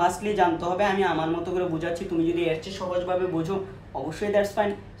অনেক ভাস্টলি জানতে হবে। আমি আমার মতো করে বোঝাচ্ছি, তুমি যদি এর চেয়ে সহজভাবে বোঝো অবশ্যই দ্যাটস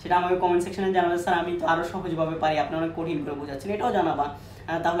ফাইন, সেটা আমাকে কমেন্ট সেকশনে জানাবে, স্যার আমি তো আরও সহজভাবে পারি, আপনি অনেক কঠিন করে বোঝাচ্ছেন, এটাও জানাবা।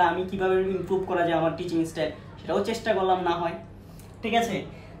 তাহলে আমি কীভাবে ইমপ্রুভ করা যায় আমার টিচিং স্টাইল, সেটাও চেষ্টা করলাম না হয়। ঠিক আছে,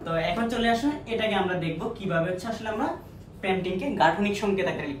 তো এখন চলে আসো, এটাকে আমরা দেখবো কিভাবে হচ্ছে আসলে আমরা পেন্টিংকে গাঠনিক সংকেত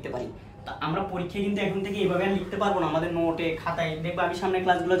আকারে লিখতে পারি। তা আমরা পরীক্ষায় কিন্তু এখন থেকে এভাবে আর লিখতে পারবো না। আমাদের নোটে খাতায় দেখবো, আমি সামনে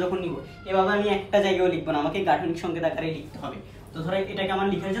ক্লাসগুলো যখন নিব এভাবে আমি একটা জায়গায় লিখবো না, আমাকে গাঠনিক সংকেত আকারে লিখতে হবে। তো ধরো এটাকে আমার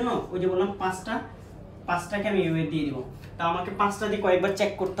লেখার জন্য ওই যে বললাম পাঁচটাকে আমি এভাবে দিয়ে দিব। তা আমাকে 5টা দিয়ে কয়েকবার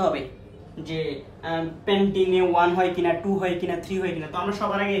চেক করতে হবে যে পেন্টিংয়ে 1 হয় কিনা, 2 হয় কিনা, 3 হয় কিনা। তো আমরা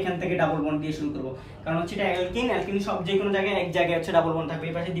সবার আগে এখান থেকে ডাবল বন্ড দিয়ে শুরু করবো, কারণ হচ্ছে এটা অ্যালকিন সব যে কোনো জায়গায় এক জায়গায় হচ্ছে ডাবল বন্ড থাকবে।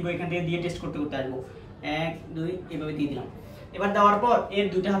 এই পাশে দিব, এখান থেকে দিয়ে টেস্ট করতে আসবো, 1 2 এভাবে দিয়ে দিলাম। এবার দেওয়ার পর এর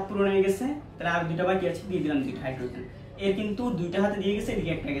 2টা হাত পূরণ হয়ে গেছে, তাহলে আর 2টা বাকি আছে, দিয়ে দিলাম 2টা হাইড্রোজেন। এর কিন্তু 2টা হাতে দিয়ে গেছে,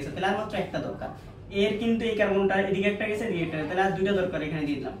 এদিকে একটা গেছে, তাহলে আর মাত্র একটা দরকার। এর কিন্তু এই কার্বনটা এদিকে একটা গেছে, এদিকে একটা, তাহলে আর 2টা দরকার, এখানে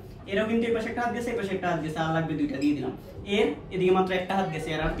দিয়ে দিলাম। এরও কিন্তু এই পাশে একটা হাত গেছে, এই পাশে একটা হাত গেছে, আর লাগবে 2টা, দিয়ে দিলাম। এর এদিকে মাত্র একটা হাত গেছে,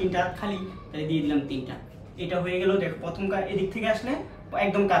 আর 3টা হাত খালি, তাহলে দিয়ে দিলাম 3টা। এটা হয়ে গেল। দেখো প্রথম এদিক থেকে আসলে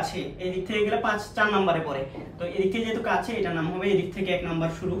একদম কাছে, এদিক থেকে গেলে 4 নম্বরে পড়ে। তো এদিক থেকে যেহেতু কাছে, এটা নাম হবে এদিক থেকে 1 নম্বর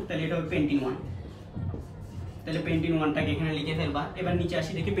শুরু, তাহলে এটা হবে পেন্টিন 1। তাহলে পেন্টিন 1টাকে এখানে লিখে ফেলবা। এবার নিচে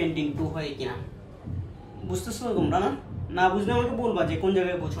আসি, দেখি পেন্টিন 2 হয় কিনা। বুঝতেছো তোমরা? না বুঝলে আমাকে বলবা যে কোন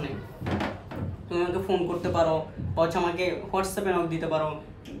জায়গায় বোঝো নাই। তুমি আমাকে ফোন করতে পারো, বা আমাকে হোয়াটসঅ্যাপে নক দিতে পারো,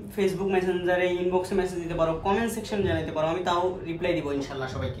 ফেসবুক মেসেঞ্জারে ইনবক্সে মেসেজ দিতে পারো, কমেন্ট সেকশন জানাতে পারো, আমি তাও রিপ্লাই দিব ইনশাল্লাহ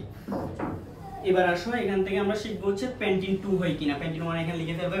সবাইকে। এবার আসো, এখান থেকে আমরা শিখবো হচ্ছে পেন্টিন 2 হয় কিনা। পেন্টিন 1 এখানে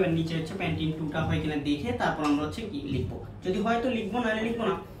লিখে ফেলবো, এবার নিচে হচ্ছে পেন্টিন 2টা হয় কিনা দেখে তারপর আমরা হচ্ছে কি লিখবো। যদি হয় তো লিখবো, নাহলে লিখবো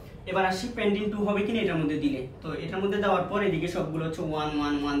না। এবার আসি পেন্টিন 2 হবে কিনা এটার মধ্যে দিলে। তো এটার মধ্যে দেওয়ার পর এদিকে সবগুলো হচ্ছে 1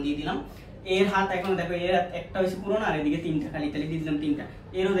 1 1 দিয়ে দিলাম। এর হাত এখন দেখো, এর একটা হচ্ছে পূরণ, আর এদিকে 3টা খালি, তাহলে দিয়ে দিলাম 3টা।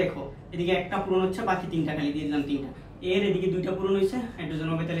 এরও দেখো এদিকে একটা পূরণ হচ্ছে, বাকি 3টা খালি, দিয়ে দিলাম 3টা। এর এদিকে 2টা পূরণ হয়েছে, হাইড্রোজেন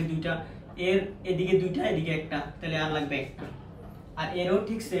হবে, তাহলে 2টা। এর এদিকে 2টা, এদিকে একটা, তাহলে আর লাগবে একটা। আর এরও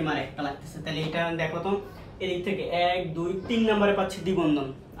ঠিক সেম আর একটা লাগতেছে, তাহলে এটা দেখো তো এদিক থেকে 1 2 3 নম্বরে পাচ্ছি দ্বিবন্ধন,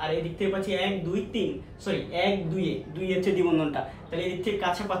 আর এদিক থেকে পাচ্ছি 1 2 3, সরি 1 2 এ 2 হচ্ছে দ্বিবন্ধনটা, তাহলে এদিক থেকে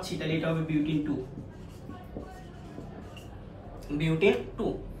কাছে পাচ্ছি, তাহলে এটা হবে বিউটিন 2, বিউটিন 2।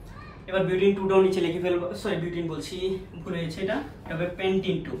 এবার বিউটিন 2টাও নিচে লিখে ফেলবো, সরি বিউটিন বলছি, ভুলে গেছি, এটা হবে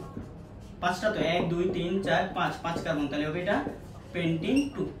পেন্টিন 2। পাঁচটা তো 1 2 3 4 5, 5 কার্বন, তাহলে হবে এটা পেন্টিন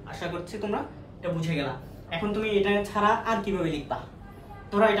 2। আশা করছি তোমরা এটা বুঝে গেলা। এখন তুমি এটা ছাড়া আর কিভাবে লিখবা?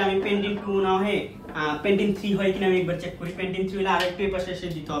 ধরো এটা আমি পেন্টিন 2 না হয়ে পেন্টিন 3 হয় কিনা আমি একবার চেক করি। পেন্টিন 3 হলে আরেকটু এই পাশে এসে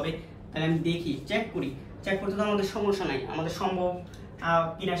দিতে হবে, তাহলে আমি দেখি, চেক করি। চেক করতে তো আমাদের সমস্যা নাই, আমাদের সম্ভব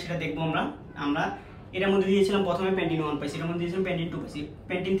কিনা সেটা দেখবো আমরা এটার মধ্যে দিয়েছিলাম প্রথমে পেন্টিন 1 পাইছি, এটার মধ্যে দিয়েছিলাম পেন্টিন 2 পাইছি,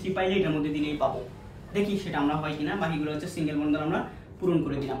 পেন্টিন 3 পাইলে এটার মধ্যে দিলেই পাবো। দেখি সেটা আমরা হয় কিনা। বাকিগুলো হচ্ছে সিঙ্গেল বন্ড দ্বারা আমরা পূরণ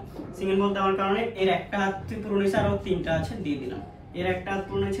করে দিলাম। সিঙ্গেল বন্ড দেওয়ার কারণে এর একটা হাত পূরণ হয়েছে, আরও 3টা আছে দিয়ে দিলাম। এর একটা হাত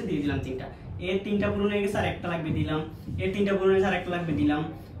পূরণ হয়েছে, দিয়ে দিলাম 3টা। এর 3টা পূরণ হয়ে গেছে, আর একটা লাগবে দিলাম। এর 3টা পূরণ হয়েছে, আর একটা লাগবে দিলাম।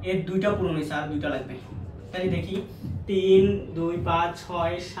 এর 2টা পূরণ হয়েছে, আর 2টা লাগবে। তাহলে দেখি 3 2 5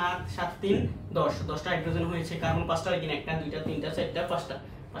 6 7 7 3 10, 10টা হাইড্রোজেন হয়েছে। কার্বন 5টা, কিনা 1 2 3 4 5টা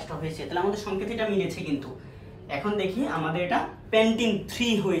 5টা হয়েছে। তাহলে আমাদের সংকেত এটা মিলেছে। কিন্তু এখন দেখি আমাদের এটা পেন্টিন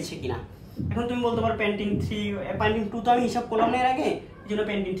 3 হয়েছে কিনা। এখন তুমি বলতে পারো পেন্টিন 3, পেন্টিন 2 তো আমি হিসাব করলাম না এর আগে, এই জন্য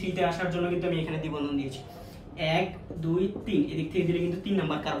পেন্টিন 3 তে আসার জন্য কিন্তু আমি এখানে দ্বিবন্ধন দিয়েছি। 1 2 3, এদিক থেকে দিলে কিন্তু 3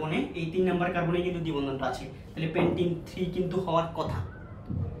 নাম্বার কার্বনে, এই 3 নাম্বার কার্বনে কিন্তু দ্বিবন্ধনটা আছে, তাহলে পেন্টিন 3 কিন্তু হওয়ার কথা।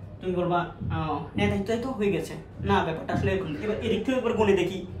 তুমি বলবা হ্যাঁ তাই তো হয়ে গেছে না, ব্যাপারটা আসলে এরকম। এবার এদিক থেকে একবার গুণে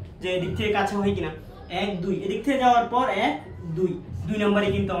দেখি যে এদিক থেকে কাছে হয় কিনা। 1 2, এদিক থেকে যাওয়ার পর 1 2, 2 নম্বরে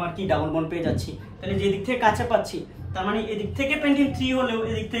কিন্তু আমার কি ডাবল বন্ড পেয়ে যাচ্ছি। তাহলে যে এদিক থেকে কাছে পাচ্ছি, তার মানে এদিক থেকে পেন্টিন 3 হলেও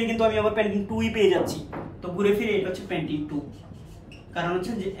এদিক থেকে কিন্তু আমি আবার পেন্টিন 2ই পেয়ে যাচ্ছি। তো ঘুরে ফিরে এটা হচ্ছে পেন্টিন 2, কারণ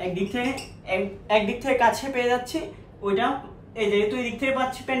হচ্ছে যে একদিক থেকে কাছে পেয়ে যাচ্ছি ওইটা, এই যেহেতু এদিক থেকে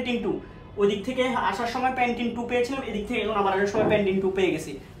পাচ্ছি পেন্টিন 2, ওই দিক থেকে আসার সময় পেন্টিন 2 পেয়েছিলাম, এদিক থেকে এখন আবার আসার সময় পেন্টিন 2 পেয়ে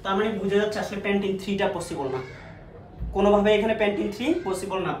গেছি। তার মানে বুঝে যাচ্ছে আসলে পেন্টিন 3টা পসিবল না, কোনোভাবে এখানে পেন্টিন 3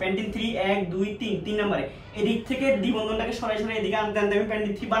 পসিবল না। পেন্টিন 3 1 2 3, 3 নম্বরে এদিক থেকে দ্বিবন্ধনটাকে সরাই এদিকে আনতে আনতে আমি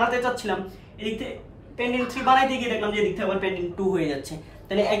পেন্টিন 3 বানাতে চাচ্ছিলাম, এদিক থেকে পেন্টিন 3 বানাইতে গিয়ে দেখলাম যে এদিক থেকে আবার পেন্টিন 2 হয়ে যাচ্ছে।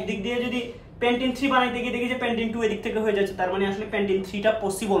 তাহলে একদিক দিয়ে যদি পেন্টিন 3 বানাইতে গিয়ে দেখি যে পেন্টিন 2 এদিক থেকে হয়ে যাচ্ছে, তার মানে আসলে পেন্টিন 3টা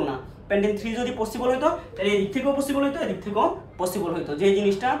পসিবল না। পেন্টিন 3 যদি পসিবল হতো তাহলে এদিক থেকেও পসিবল হতো, এদিক থেকেও পসিবল হতো। যে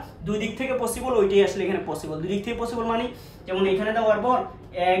জিনিসটা দুই দিক থেকে পসিবল ওইটাই আসলে এখানে পসিবল। দুই দিক থেকে পসিবল মানে যেমন এখানে দেওয়ার পর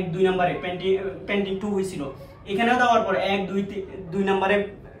 1 2 নম্বরে পেন্টিন 2 হয়েছিল, এখানেও দেওয়ার পর 1 2 নম্বরে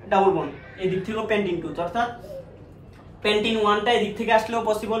ডাবল বন্ড, এদিক থেকেও পেন্টিন 2, অর্থাৎ পেন্টিন 1টা এদিক থেকে আসলেও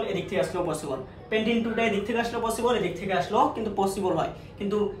পসিবল, এদিক থেকে আসলেও পসিবল। পেন্টিন 2টা এদিক থেকে আসলেও পসিবল, এদিক থেকে আসলেও কিন্তু পসিবল হয়।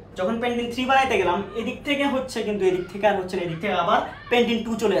 কিন্তু যখন পেন্টিন 3 বানাইতে গেলাম এদিক থেকে হচ্ছে, কিন্তু এদিক থেকে আর হচ্ছে না, এদিক থেকে আবার পেন্টিন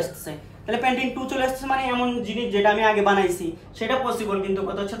 2 চলে আসতেছে। তাহলে পেন্টিন 2 চলে আসতেছে মানে এমন জিনিস যেটা আমি আগে বানাইছি সেটা পসিবল, কিন্তু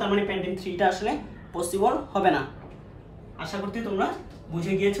কথা হচ্ছে তার মানে পেন্টিন 3টা আসলে পসিবল হবে না। আশা করছি তোমরা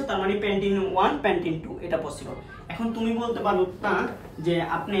বুঝে গিয়েছো। তার মানে পেন্টিন 1 পেন্টিন 2 এটা পসিবল। এখন তুমি বলতে পারো না যে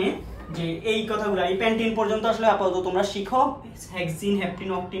আপনি যে এই কথাগুলো এই পেন্টিন পর্যন্ত আসলে আপাতত তোমরা শিখো, হেক্সিন হেপটিন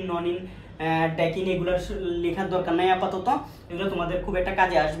অক্টিন ননিন ড্যাকিন এগুলোর লেখার দরকার নাই আপাতত, এগুলো তোমাদের খুব একটা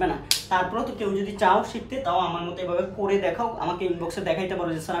কাজে আসবে না। তারপরেও তো কেউ যদি চাও শিখতে, তাও আমার মতো এভাবে করে দেখাও, আমাকে ইনবক্সে দেখাইতে পারো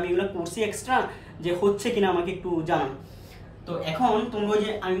যে স্যার আমি এগুলো করছি এক্সট্রা, যে হচ্ছে কিনা আমাকে একটু জানান। তো এখন তোমরা যে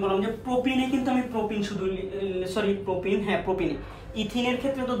আমি বললাম যে প্রোপিনে কিন্তু আমি প্রোপিন শুধু, সরি প্রোপিন, হ্যাঁ প্রোপিনে, ইথিনের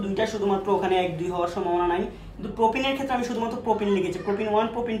ক্ষেত্রে তো দুইটা শুধুমাত্র, ওখানে 1 2 হওয়ার সম্ভাবনা নাই, কিন্তু প্রোপিনের ক্ষেত্রে আমি শুধুমাত্র প্রোপিন লিখেছি, প্রোপিন 1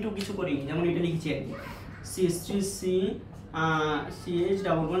 প্রোপিন 2 কিছু করিনি। যেমন এটা লিখেছি একদিন CH3C CH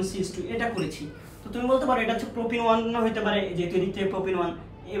double bond CH2 এটা করেছি। তো তুমি বলতে পারো এটা হচ্ছে প্রোপিন 1 না হতে পারে, যেহেতু এদিক থেকে প্রোপিন 1,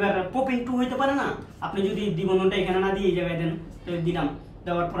 এবার প্রোপিন 2 হতে পারে না। আপনি যদি দ্বিবন্ধনটা এখানে না দিয়ে এই জায়গায় দেন, তাহলে দিলাম,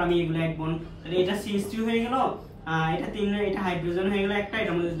 দেওয়ার পর আমি এগুলো এক বন্ড, তাহলে এটা CH3 হয়ে গেল, এটা 3, এটা হাইড্রোজেন হয়ে গেল একটা,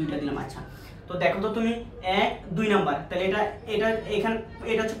 এটার মধ্যে 2টা দিলাম। আচ্ছা তো দেখো তো তুমি 1 2 নাম্বার, তাহলে এটা এখানে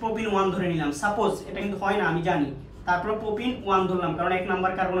এটা হচ্ছে প্রোপিন 1 ধরে নিলাম, সাপোজ, এটা কিন্তু হয় না আমি জানি, তারপর প্রোপিন 1 ধরলাম কারণ 1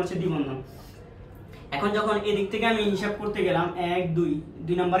 নাম্বার কার্বন হচ্ছে দ্বিবন্ধন। এখন যখন এদিক থেকে আমি হিসাব করতে গেলাম 1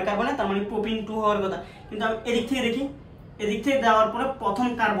 2 নাম্বার কার্বনে, তার মানে প্রোপিন 2 হওয়ার কথা, কিন্তু আমি এদিক থেকে দেখি, এদিক থেকে দেওয়ার পরে প্রথম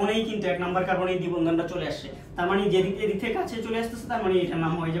কার্বনেই কিন্তু 1 নাম্বার কার্বনেই দ্বিবন্ধনটা চলে আসছে, তার মানে যেদিক এদিক থেকে কাছে চলে আসতেছে, তার মানে এটার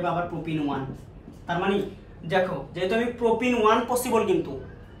নাম হয়ে যাবে আবার প্রোপিন 1। তার মানে দেখো যেহেতু আমি প্রোপিন 1 পসিবল,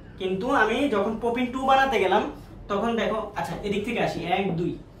 কিন্তু আমি যখন প্রোপিন 2 বানাতে গেলাম তখন দেখো, আচ্ছা এদিক থেকে আসি 1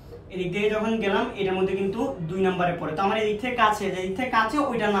 2, এদিক থেকে যখন গেলাম এটার মধ্যে কিন্তু 2 নম্বরে পড়ে, তো আমার এদিক থেকে কাছে, যেদিক থেকে কাছে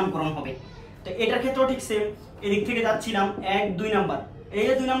ওইটার নামকরণ হবে। তো এটার ক্ষেত্রেও ঠিক সেম, এদিক থেকে যাচ্ছিলাম 1 2 নাম্বার, এই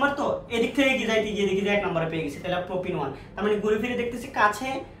যে 2 নাম্বার, তো এদিক থেকে কি যাইতে গিয়ে দেখি যে 1 নম্বরে পেয়ে গেছি, তাহলে প্রোপিন 1, তার মানে ঘুরে ফিরে দেখতেছি কাছে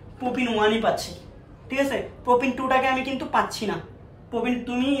প্রোপিন 1ই পাচ্ছি, ঠিক আছে। প্রোপিন 2টাকে আমি কিন্তু পাচ্ছি না। প্রোপিন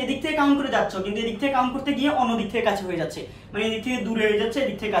তুমি এদিক থেকে কাউন্ট করে যাচ্ছ, কিন্তু এদিক থেকে কাউন্ট করতে গিয়ে অন্য দিক থেকে কাছে হয়ে যাচ্ছে, মানে এদিক থেকে দূরে হয়ে যাচ্ছে,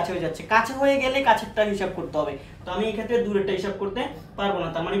 এদিক থেকে কাছে হয়ে যাচ্ছে। কাছে হয়ে গেলে কাছেরটা হিসাব করতে হবে, তো আমি এই ক্ষেত্রে দূরেরটা হিসাব করতে পারবো না,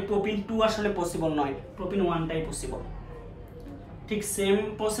 তার মানে প্রোপিন 2 আসলে পসিবল নয়, প্রোপিন 1টাই পসিবল। ঠিক সেম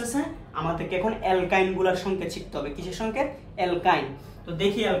প্রসেসে আমাদেরকে এখন অ্যালকাইনগুলোর সংকেত শিখতে হবে। কিসের সংকেত? অ্যালকাইন। তো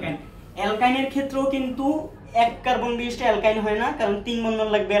দেখি অ্যালকাইনের ক্ষেত্রেও কিন্তু এক কার্বন বিশিষ্ট অ্যালকাইন হয় না, কারণ 3 বন্ধন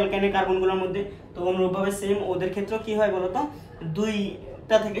লাগবে অ্যালকাইনের কার্বনগুলোর মধ্যে। তো অনুরূপভাবে সেম ওদের ক্ষেত্রেও কি হয় বলতো,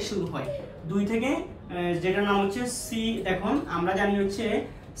 2টা থেকে শুরু হয়। 2 থেকে, যেটার নাম হচ্ছে সি। দেখুন আমরা জানি হচ্ছে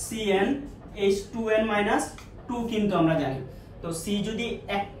CnH2n-2 কিন্তু আমরা জানি। তো সি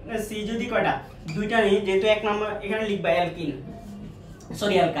যদি কয়টা, 2টা নেই, যেহেতু 1 নাম্বার এখানে লিখবা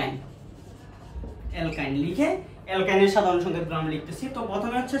অ্যালকাইন লিখে অ্যালকাইনের সাধারণ সংকেতগুলো আমরা লিখতেছি। তো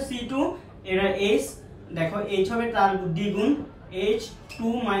প্রথমে হচ্ছে C2, এটা H, দেখো H হবে তার দ্বিগুণ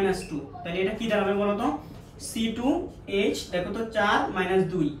H2-2, তাহলে এটা কি দাঁড়াবে বলো তো, C2H, দেখো তো 4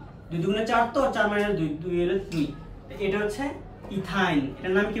 - 2, 2 দুগুণে 4, তো 4 - 2, 2 হলো 2। এটা হচ্ছে ইথাইন।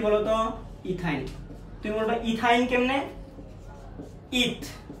 এটার নাম কি বলো তো, ইথাইন। তুমি বলবা ইথাইন কেমনে? ইথ,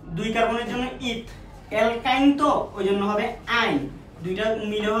 2 কার্বনের জন্য ইথ, অ্যালকাইন তো ওই জন্য হবে আইন, 2টা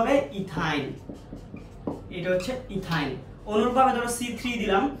মিলে হবে ইথাইন। এটা হচ্ছে ইথাইন। অনুরূপভাবে ধরো C3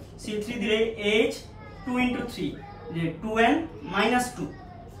 দিলাম, C3 দিলে H2 × 3, যে 2n-2,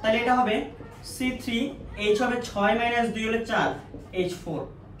 তাহলে এটা হবে C3, H হবে 6 - 2 হলে 4, H4।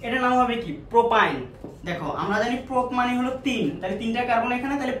 এটার নাম হবে কি? প্রোপাইন। দেখো আমরা জানি প্রোপ মানে হলো 3, তাহলে 3টা কার্বন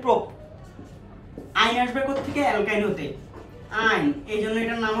এখানে, তাহলে প্রোপ। আইন আসবে কোথা থেকে? অ্যালকাইন হতে, আইন, এই জন্য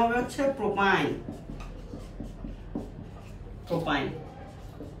এটার নাম হবে হচ্ছে প্রোপাইন।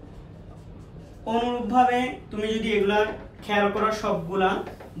 অনুরূপভাবে তুমি যদি এগুলা খেয়াল করো সবগুলা,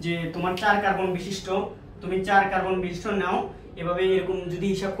 যে তোমার 4 কার্বন বিশিষ্ট, তুমি 4 কার্বন বিশিষ্ট নাও, এভাবে এরকম যদি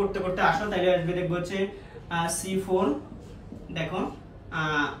হিসাব করতে করতে আসো, তাহলে আসবে দেখবো হচ্ছে C4, দেখো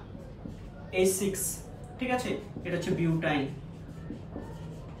H6, ঠিক আছে, এটা হচ্ছে বিউটাইন।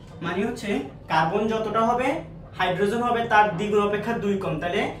 মানে হচ্ছে কার্বন যতটা হবে হাইড্রোজেন হবে তার দ্বিগুণ অপেক্ষা 2 কম,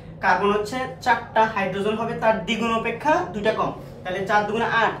 তাহলে কার্বন হচ্ছে 4টা, হাইড্রোজেন হবে তার দ্বিগুণ অপেক্ষা 2টা কম, তাহলে 4 দুগুণে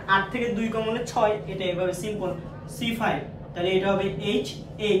 8, 8 থেকে 2 কম হলে 6, এটা এভাবে সিম্পল। C5, তাহলে এটা হবে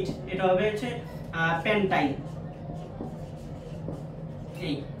H8, এটা হবে হচ্ছে পেন্টাইন,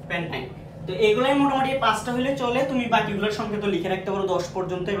 এই পেন্টাইন। তো এগুলাই মোটামুটি 5টা হলে চলে, তুমি বাকিগুলোর সংকেত লিখে রাখতে পারো 10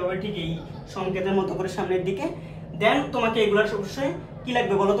 পর্যন্ত, এভাবে ঠিক এই সংকেতের মতো করে সামনের দিকে। দেন তোমাকে এগুলোর অবশ্যই কি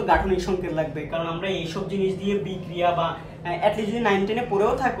লাগবে বলো তো, গাঠনিক সংকেত লাগবে, কারণ আমরা এইসব জিনিস দিয়ে বিক্রিয়া বা অ্যাটলিস্ট যদি 9-10-এ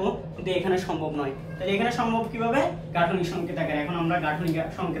পড়েও থাকো, কিন্তু এখানে সম্ভব নয়। তাহলে এখানে সম্ভব কিভাবে? গাঠনিক সংকেত আকারে। এখন আমরা গাঠনিক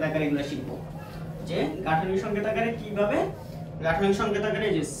সংকেত আকারে এগুলো শিখবো, যে গাঠনিক সংকেত আকারে কিভাবে, গাঠনিক সংকেত আকারে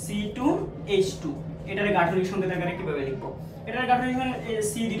যে C2H2, এটার গাঠনিক সংকেত আকারে কিভাবে লিখবো, এটার গাঠনিক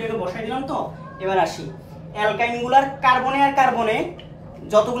C দুইটাকে বসাই দিলাম। তো এবার আসি অ্যালকাইনগুলার কার্বনে আর কার্বনে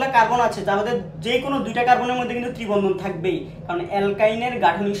যতগুলো কার্বন আছে, তাদের যে কোনো 2টা কার্বনের মধ্যে কিন্তু ত্রিবন্ধন থাকবেই, কারণ অ্যালকাইনের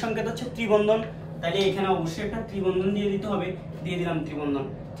গাঠনিক সংকেত হচ্ছে ত্রিবন্ধন। তাহলে এখানে অবশ্যই একটা ত্রিবন্ধন দিয়ে দিতে হবে, দিয়ে দিলাম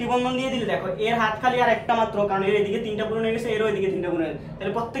ত্রিবন্ধন দিয়ে দিলে দেখো এর হাত খালি আর একটা মাত্র, কারণ এর এদিকে 3টা পূরণ হয়ে গেছে, এর ওইদিকে 3টা পূরণ হয়ে গেছে,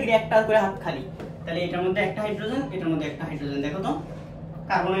 তাহলে প্রত্যেকেরই একটা করে হাত খালি। তাহলে এটার মধ্যে একটা হাইড্রোজেন, এটার মধ্যে একটা হাইড্রোজেন, দেখো তো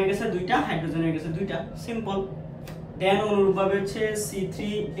কার্বন হয়ে গেছে 2টা, হাইড্রোজেন হয়ে গেছে 2টা, সিম্পল। দেন অনুরূপভাবে হচ্ছে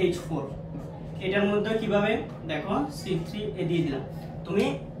C3H4, এটার মধ্যে কিভাবে দেখো C3 এ দিয়ে দিলাম, তুমি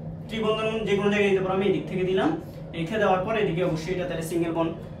ত্রিবন্ধন যে কোনো জায়গায় দিতে পারো, আমি এদিক থেকে দিলাম, রেখে দেওয়ার পর এদিকে অবশ্যই এটা তাহলে সিঙ্গেল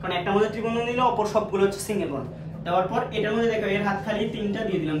বন্ড, কারণ একটা মধ্যে ত্রিবন্ধন দিলে অপর সবগুলো হচ্ছে সিঙ্গেল বন্ড। দেওয়ার পর এটার মধ্যে দেখো এর হাত খালি 3টা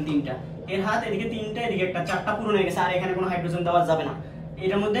দিয়ে দিলাম, 3টা, এর হাত এদিকে 3টা, এদিকে একটা, 4টা পূরণ হয়ে গেছে, আর এখানে কোনো হাইড্রোজেন দেওয়া যাবে না।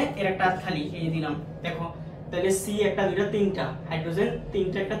 এটার মধ্যে এর একটা হাত খালি, এই দিলাম, দেখো তাহলে C একটা, 2টা, 3টা, হাইড্রোজেন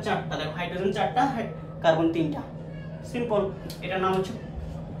 3টা, একটা 4টা, দেখো হাইড্রোজেন 4টা, কার্বন 3টা, সিম্পল। এটার নাম হচ্ছে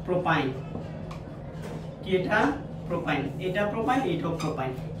প্রোপাইন। কি এটা? প্রোপাইন। এটা প্রোপাইন, এটাও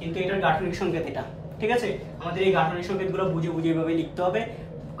প্রোপাইন, কিন্তু এটার গাঠনিক সংকেত এটা, ঠিক আছে। আমাদের এই গাঠনিক সংকেতগুলো বুঝে বুঝে এভাবে লিখতে হবে,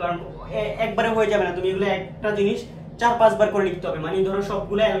 কারণ একবারে হয়ে যাবে না, তুমি এগুলো একটা জিনিস 4-5 বার করে লিখতে হবে। মানে ধরো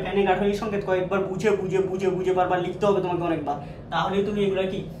সবগুলো অ্যালকাইনের গাঠনিক সংকেত কয়েকবার বুঝে বুঝে বুঝে বুঝে বারবার লিখতে হবে তোমাকে অনেকবার, তাহলেই তুমি এগুলো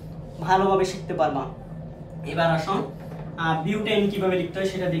কি ভালোভাবে শিখতে পারবা। এবার আসো বিউটাইন কিভাবে লিখতে হয়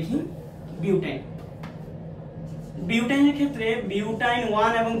সেটা দেখি। বিউটাইনের ক্ষেত্রে বিউটাইন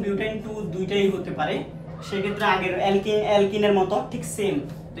 1 এবং বিউটাইন 2 দুইটাই হতে পারে, সেক্ষেত্রে আগের অ্যালকিনের মতো ঠিক সেম।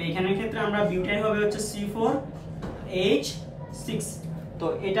 তো এখানের ক্ষেত্রে আমরা বিউটাইন হবে হচ্ছে C4H6। তো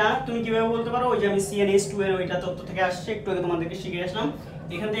এটা তুমি কিভাবে বলতে পারো, ওই যে আমি CnH2 এর ওইটা তত্ত্ব থেকে আসছে, একটু আগে তোমাদেরকে শিখে আসলাম।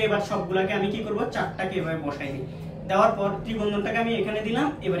 এখান থেকে এবার সবগুলোকে আমি কি করব, 4টাকে এভাবে বসাই দিই, দেওয়ার পর ত্রিবন্ধনটাকে আমি এখানে দিলাম,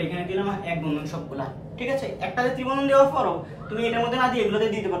 এবার এখানে দিলাম এক বন্ধন সবগুলা, ঠিক আছে। একটাতে ত্রিবন্ধন দেওয়ার পরও তুমি এটার মধ্যে না দিয়ে এগুলোতে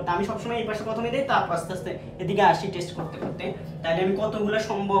দিতে পারতো, আমি সবসময় এই পাশে প্রথমে দিই, তারপর আস্তে আস্তে এদিকে আসি টেস্ট করতে করতে, তাহলে আমি কতগুলো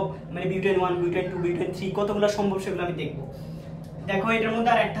সম্ভব, মানে বিউটাইন 1, বিউটাইন 2, বিউটাইন 3 কতগুলো সম্ভব সেগুলো আমি দেখবো। দেখো এটার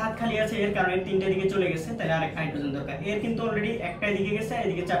মধ্যে আর একটা হাত খালি আছে, এর কারণে 3টে দিকে চলে গেছে, তাহলে আর একটা হাইড্রোজেন দরকার। এর কিন্তু অলরেডি একটা দিকে গেছে,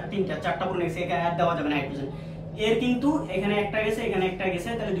 এদিকে 4টা পূর্ণ গেছে, এখানে আর দেওয়া যাবে না হাইড্রোজেন। এর কিন্তু এখানে একটা গেছে, এখানে একটা গেছে,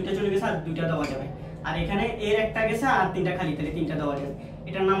 তাহলে 2টা চলে গেছে, আর 2টা দেওয়া যাবে। আর এখানে এর একটা গেছে আর তিনটা খালি, তাহলে তিনটা দেওয়া যাবে।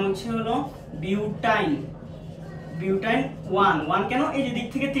 এটার নাম হচ্ছে হলো বিউটাইন। বিউটাইন 1 কেন? এই যে দিক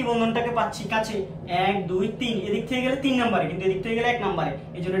থেকে ত্রিবন্ধনটাকে পাচ্ছি কাছে 1 2 3, এদিক থেকে গেলে 3 নম্বরে, কিন্তু এদিক থেকে গেলে 1 নম্বরে,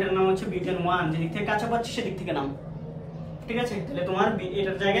 এই জন্য এটার নাম হচ্ছে বিউটাইন 1। যে দিক থেকে কাছে পাচ্ছি সেদিক থেকে নাম, ঠিক আছে? তাহলে তোমার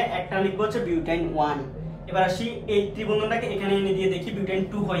এটার জায়গায় একটা লিখবো হচ্ছে বিউটাইন 1। এবার আসি এই ত্রিবন্ধনটাকে এখানে এনে দিয়ে দেখি বিউটাইন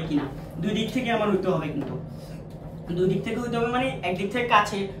 2 হয় কিনা। দুই দিক থেকে আমার হইতে হবে, কিন্তু দুই দিক থেকে হইতে হবে মানে একদিক থেকে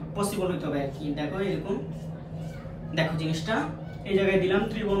কাছে পসিবল হইতে হবে আর কি। দেখো এরকম, দেখো জিনিসটা এই জায়গায় দিলাম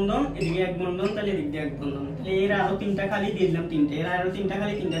ত্রিবন্ধন, এদিকে এক বন্ধন, তাহলে এদিক দিয়ে এক বন্ধন, তাহলে এর আরো তিনটা খালি দিয়ে দিলাম, তিনটে, এর আরো তিনটা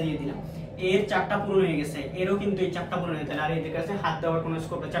খালি, তিনটা দিয়ে দিলাম। এর 4টা পূরণ হয়ে গেছে, এরও কিন্তু এই 4টা পূরণ হয়ে গেছে, আর এদের কাছে হাত দেওয়ার কোনো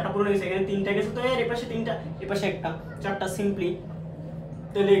স্কোপ নেই, 4টা পূরণ হয়ে গেছে, এখানে 3টা গেছে, তো এর পাশে 3টা, এর পাশে একটা, 4টা সিম্পলি।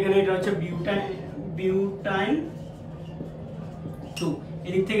 তাহলে এখানে এটা হচ্ছে বিউটাইন 2।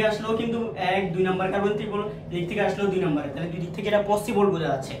 এদিক থেকে আসলেও কিন্তু 1 2 নাম্বার কার্বন ত্রিবন্ধন, এদিক থেকে আসলেও 2 নম্বরে, তাহলে দুই দিক থেকে এটা পসিবল বোঝা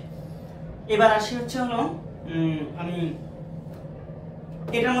যাচ্ছে। এবার আসি হচ্ছে হলো আমি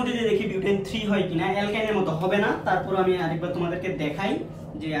এটার মধ্যে দিয়ে দেখি বিউটেন 3 হয় কিনা। অ্যালকাইনের মতো হবে না, তারপর আমি আরেকবার তোমাদেরকে দেখাই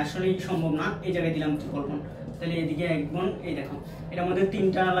যে আসলেই সম্ভব না। এই জায়গায় দিলাম ট্রিপল বন্ড, তাহলে এদিকে এক বন্ড, এই দেখো এটার মধ্যে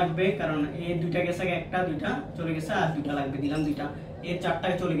 3টা লাগবে, কারণ এই 2টা গেছে, একটা 2টা চলে গেছে, আর 2টা লাগবে, দিলাম 2টা। এর 4টা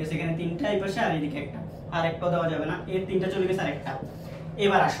চলে গেছে, এখানে 3টা এই পাশে, আর এদিকে একটা, আর একটা দেওয়া যাবে না, এর 3টা চলে গেছে, আর একটা।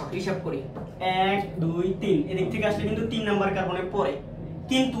 এবার আসো হিসাব করি, 1 2 3, এদিক থেকে আসলে কিন্তু 3 নাম্বার কার্বনে পড়ে,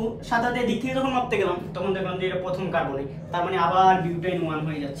 কিন্তু সাথে এদিক থেকে যখন মাপতে গেলাম তখন দেখলাম যে এটা প্রথম কার্বনে, তার মানে আবার বিউটাইন 1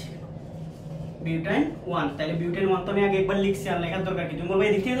 হয়ে যাচ্ছে, বিউটাইন 1। তাহলে বিউটাইন 1 তো আমি আগে একবার লিখছি, আর লেখার দরকার কি? তুমি বলবে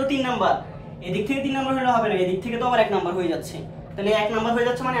এদিক থেকে তো 3 নাম্বার, এদিক থেকে 3 নাম্বার হলে হবে না, এদিক থেকে তো আবার 1 নাম্বার হয়ে যাচ্ছে। তাহলে 1 নাম্বার হয়ে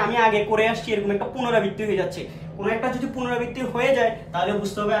যাচ্ছে মানে আমি আগে করে আসছি, এরকম একটা পুনরাবৃত্তি হয়ে যাচ্ছে। কোনো একটা যদি পুনরাবৃত্তি হয়ে যায় তাহলে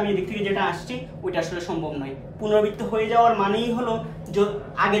বুঝতে হবে আমি এদিক থেকে যেটা আসছি ওইটা আসলে সম্ভব নয়। পুনরাবৃত্তি হয়ে যাওয়ার মানেই হলো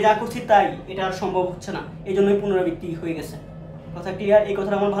আগে যা করছি তাই, এটা আর সম্ভব হচ্ছে না, এই জন্যই পুনরাবৃত্তি হয়ে গেছে। কথা ক্লিয়ার? এই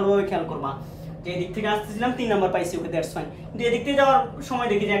কথাটা আমার ভালোভাবে খেয়াল করবা, যে এদিক থেকে আসতেছিলাম 3 নাম্বার পাইছি, ওকে দ্যাটস ফাইন, কিন্তু এদিক থেকে যাওয়ার সময়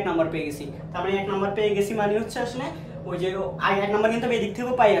দেখি যে 1 নাম্বার পেয়ে গেছি, তার মানে 1 নাম্বার পেয়ে গেছি মানে হচ্ছে আসলে ওই যে 1 নাম্বার কিন্তু আমি এদিক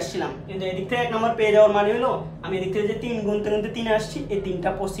থেকেও পাই আসছিলাম, কিন্তু এদিক থেকে 1 নাম্বার পেয়ে যাওয়ার মানে হলো আমি এদিক থেকে যে 3 গুনতে গুনতে 3 আসছি, এই 3টা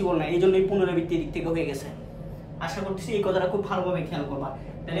পসিবল না, এই জন্যই পুনরাবৃত্তি এদিক থেকে হয়ে গেছে। আশা করতেছি এই কথাটা খুব ভালোভাবে খেয়াল করবা।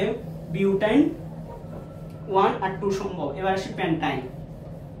 তাহলে বিউটাইন 1 আর 2 সম্ভব। এবার আসি প্যান্টাইন।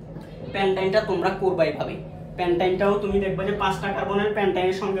 প্যান্টাইনটা তোমরা করবা এইভাবে, প্যান্টাইনটাও তুমি দেখবা যে 5টা কার্বনের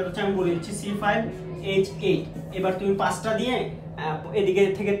প্যান্টাইনের সংখ্যা হচ্ছে, আমি বলে দিচ্ছি C5H8। এবার তুমি 5টা দিয়ে এদিকে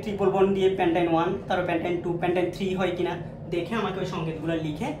থেকে ট্রিপল বন্ড দিয়ে প্যান্টাইন 1, তারপর প্যান্টাইন 2, প্যান্টাইন 3 হয় কিনা দেখে আমাকে ওই সংকেতগুলো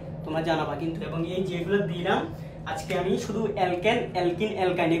লিখে তোমরা জানাবা কিন্তু। এবং এই যেগুলো দিলাম আজকে আমি শুধু অ্যালকেন, অ্যালকিন,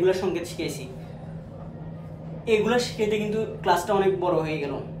 অ্যালকাইন এগুলোর সংকেত শিখেছি, এগুলো শিখাইতে কিন্তু ক্লাসটা অনেক বড় হয়ে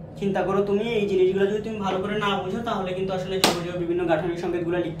গেল। চিন্তা করো তুমি এই জিনিসগুলো যদি তুমি ভালো করে না বুঝো তাহলে কিন্তু আসলে জৈব বিভিন্ন গাঠনিক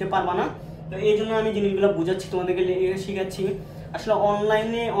সংকেতগুলো লিখতে পারবা না। তো এই জন্য আমি জিনিসগুলো বুঝাচ্ছি, তোমাদেরকে শেখাচ্ছি। আসলে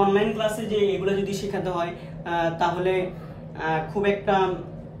অনলাইন ক্লাসে যে এগুলো যদি শেখাতে হয় তাহলে খুব একটা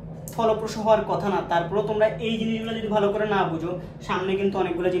ফলপ্রসূ হওয়ার কথা না। তারপরেও তোমরা এই জিনিসগুলো যদি ভালো করে না বুঝো সামনে কিন্তু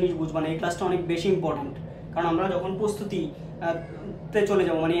অনেকগুলো জিনিস বুঝবা না। এই ক্লাসটা অনেক বেশি ইম্পর্টেন্ট, কারণ আমরা যখন প্রস্তুতিতে চলে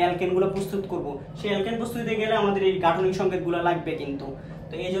যাবো, মানে অ্যালকেনগুলো প্রস্তুত করব, সেই অ্যালকেন প্রস্তুতিতে গেলে আমাদের এই গাঠনিক সংকেতগুলো লাগবে কিন্তু।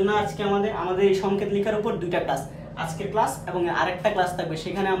 তো এই জন্য আজকে আমাদের এই সংকেত লেখার উপর 2টা ক্লাস, আজকের ক্লাস এবং আরেকটা ক্লাস থাকবে,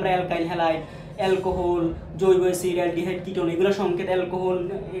 সেখানে আমরা অ্যালকাইল হ্যালাইড, অ্যালকোহল, জৈব অ্যাসিড, অ্যালডিহাইড, কিটোন এগুলো সংকেত, অ্যালকোহল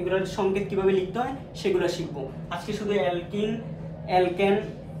এগুলোর সংকেত কিভাবে লিখতে হয় সেগুলো শিখবো। আজকে শুধু অ্যালকিন, অ্যালকেন,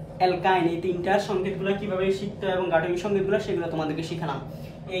 অ্যালকাইন এই 3টার সংকেতগুলো কিভাবে শিখতে হয় এবং গাঠনিক সংকেতগুলো সেগুলো তোমাদেরকে শিখালাম।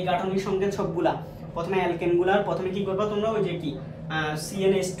 এই গাঠনিক সংকেত সবগুলা প্রথমে অ্যালকেনগুলার প্রথমে কি করবা তোমরা, ওই যে কি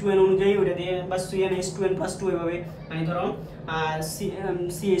CnH2n অনুযায়ী ওটা দিয়ে, বা CnH2n+2 এভাবে, মানে ধরো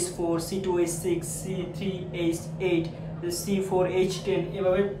CH4, C2H6, C3H8, C4H10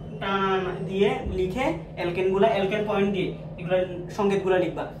 এভাবে টান দিয়ে লিখে অ্যালকেনগুলা, অ্যালকেন পয়েন্ট দিয়ে এগুলো সংকেতগুলো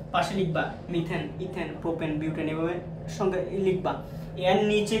লিখবা। পাশে লিখবা মিথেন, ইথেন, প্রোপেন, বিউটেন এভাবে সংকেত লিখবা। এর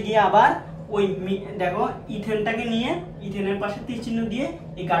নিচে গিয়ে আবার ওই দেখো ইথেনটাকে নিয়ে ইথেনের পাশে তীর চিহ্ন দিয়ে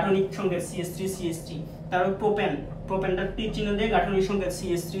এই গাঠনিক সংকেত CH3, CH3, তারপর প্রোপেনটার তীর চিহ্ন দিয়ে গাঠনিক সংকেত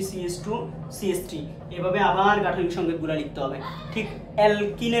CH3, CH2, CH3 এভাবে আবার গাঠনিক সংকেতগুলো লিখতে হবে। ঠিক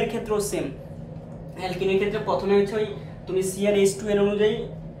অ্যালকিনের ক্ষেত্রেও সেম। অ্যালকিনের ক্ষেত্রে প্রথমে হচ্ছে ওই তুমি CnH2n অনুযায়ী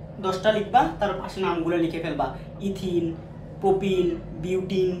 10টা লিখবা, তার পাশে নামগুলো লিখে ফেলবা, ethene, propene,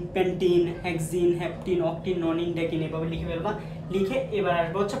 butene, pentene, hexene, হেপটিন, অক্টিন, ননিন, Deakin এভাবে লিখে ফেলবা। লিখে এবার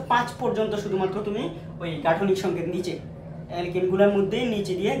আসবে হচ্ছে 5 পর্যন্ত শুধুমাত্র তুমি ওই গাঠনিক সংকেত নিচে অ্যালকেনগুলোর মধ্যে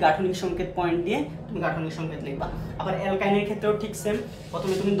নিচে দিয়ে গাঠনিক সংকেত পয়েন্ট দিয়ে তুমি গাঠনিক সংকেত লিখবা। আবার অ্যালকাইনের ক্ষেত্রেও ঠিক সেম,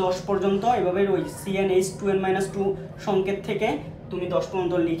 প্রথমে তুমি 10 পর্যন্ত এভাবে ওই CnH2n-2 সংকেত থেকে তুমি 10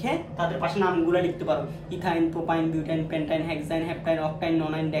 পর্যন্ত লিখে তাদের পাশে নামগুলো লিখতে পারো, ইথাইন, প্রোপাইন, বিউটাইন, পেন্টাইন, হেক্সাইন, হেপটাইন, অক্টাইন,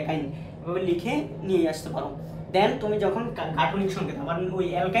 ননাইন, ডেকাইন এভাবে লিখে নিয়ে আসতে পারো। দেন তুমি যখন গাঠনিক সংকেত, আবার ওই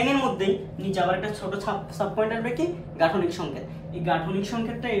অ্যালকাইনের মধ্যেই নিচে আবার একটা ছোট সাব পয়েন্ট আসবে কি গাঠনিক সংকেত। এই গাঠনিক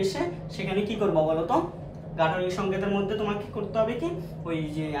সংকেতটা এসে সেখানে কি করবো বলো তো, গাঠনিক সংকেতের মধ্যে তোমাকে করতে হবে কি, ওই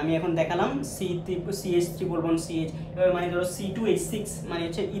যে আমি এখন দেখালাম CH3 বলবো CH, এবার মানে ধরো C2H6 মানে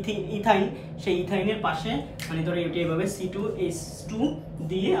হচ্ছে ইথাইন, সেই ইথাইনের পাশে মানে ধরো এটা এভাবে C2H2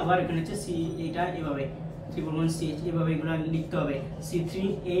 দিয়ে আবার এখানে হচ্ছে এটা এভাবে CH এভাবে এগুলো লিখতে হবে,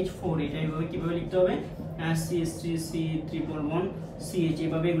 C3H4 এটা এভাবে কিভাবে লিখতে হবে, CH3 C3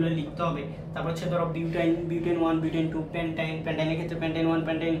 এভাবে এগুলো লিখতে হবে। তারপর হচ্ছে ধরো বিউটাইন 1 বিউটাইন 2 প্যান্টাইনের ক্ষেত্রে প্যান্টাইন 1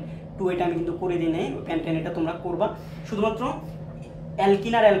 প্যান্টাইন 2, এটা আমি কিন্তু করে দিই নাই, প্যান্টাইন এটা তোমরা করবা। শুধুমাত্র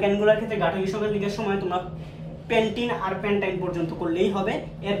অ্যালকিন আর অ্যালকাইনগুলোর ক্ষেত্রে গাঠনিক সংকেত লেখার সময় তোমরা পেন্টিন আর প্যান্টাইন পর্যন্ত করলেই হবে,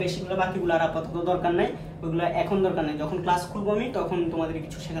 এর বেশিগুলো বাকিগুলো আর আপাতত দরকার নাই, ওইগুলো এখন দরকার নেই, যখন ক্লাস খুলবো আমি তখন তোমাদের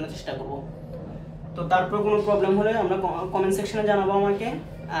কিছু শেখানোর চেষ্টা করবো। তো তারপর কোনো প্রবলেম হলে আমরা কমেন্ট সেকশনে জানাবো আমাকে,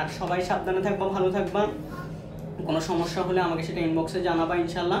 আর সবাই সাবধানে থাকবা, ভালো থাকবা, কোনো সমস্যা হলে আমাকে সেটা ইনবক্সে জানাবা,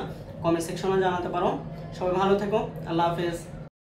 ইনশাল্লাহ কমেন্ট সেকশনে জানাতে পারো। সবাই ভালো থেকো, আল্লাহ হাফেজ।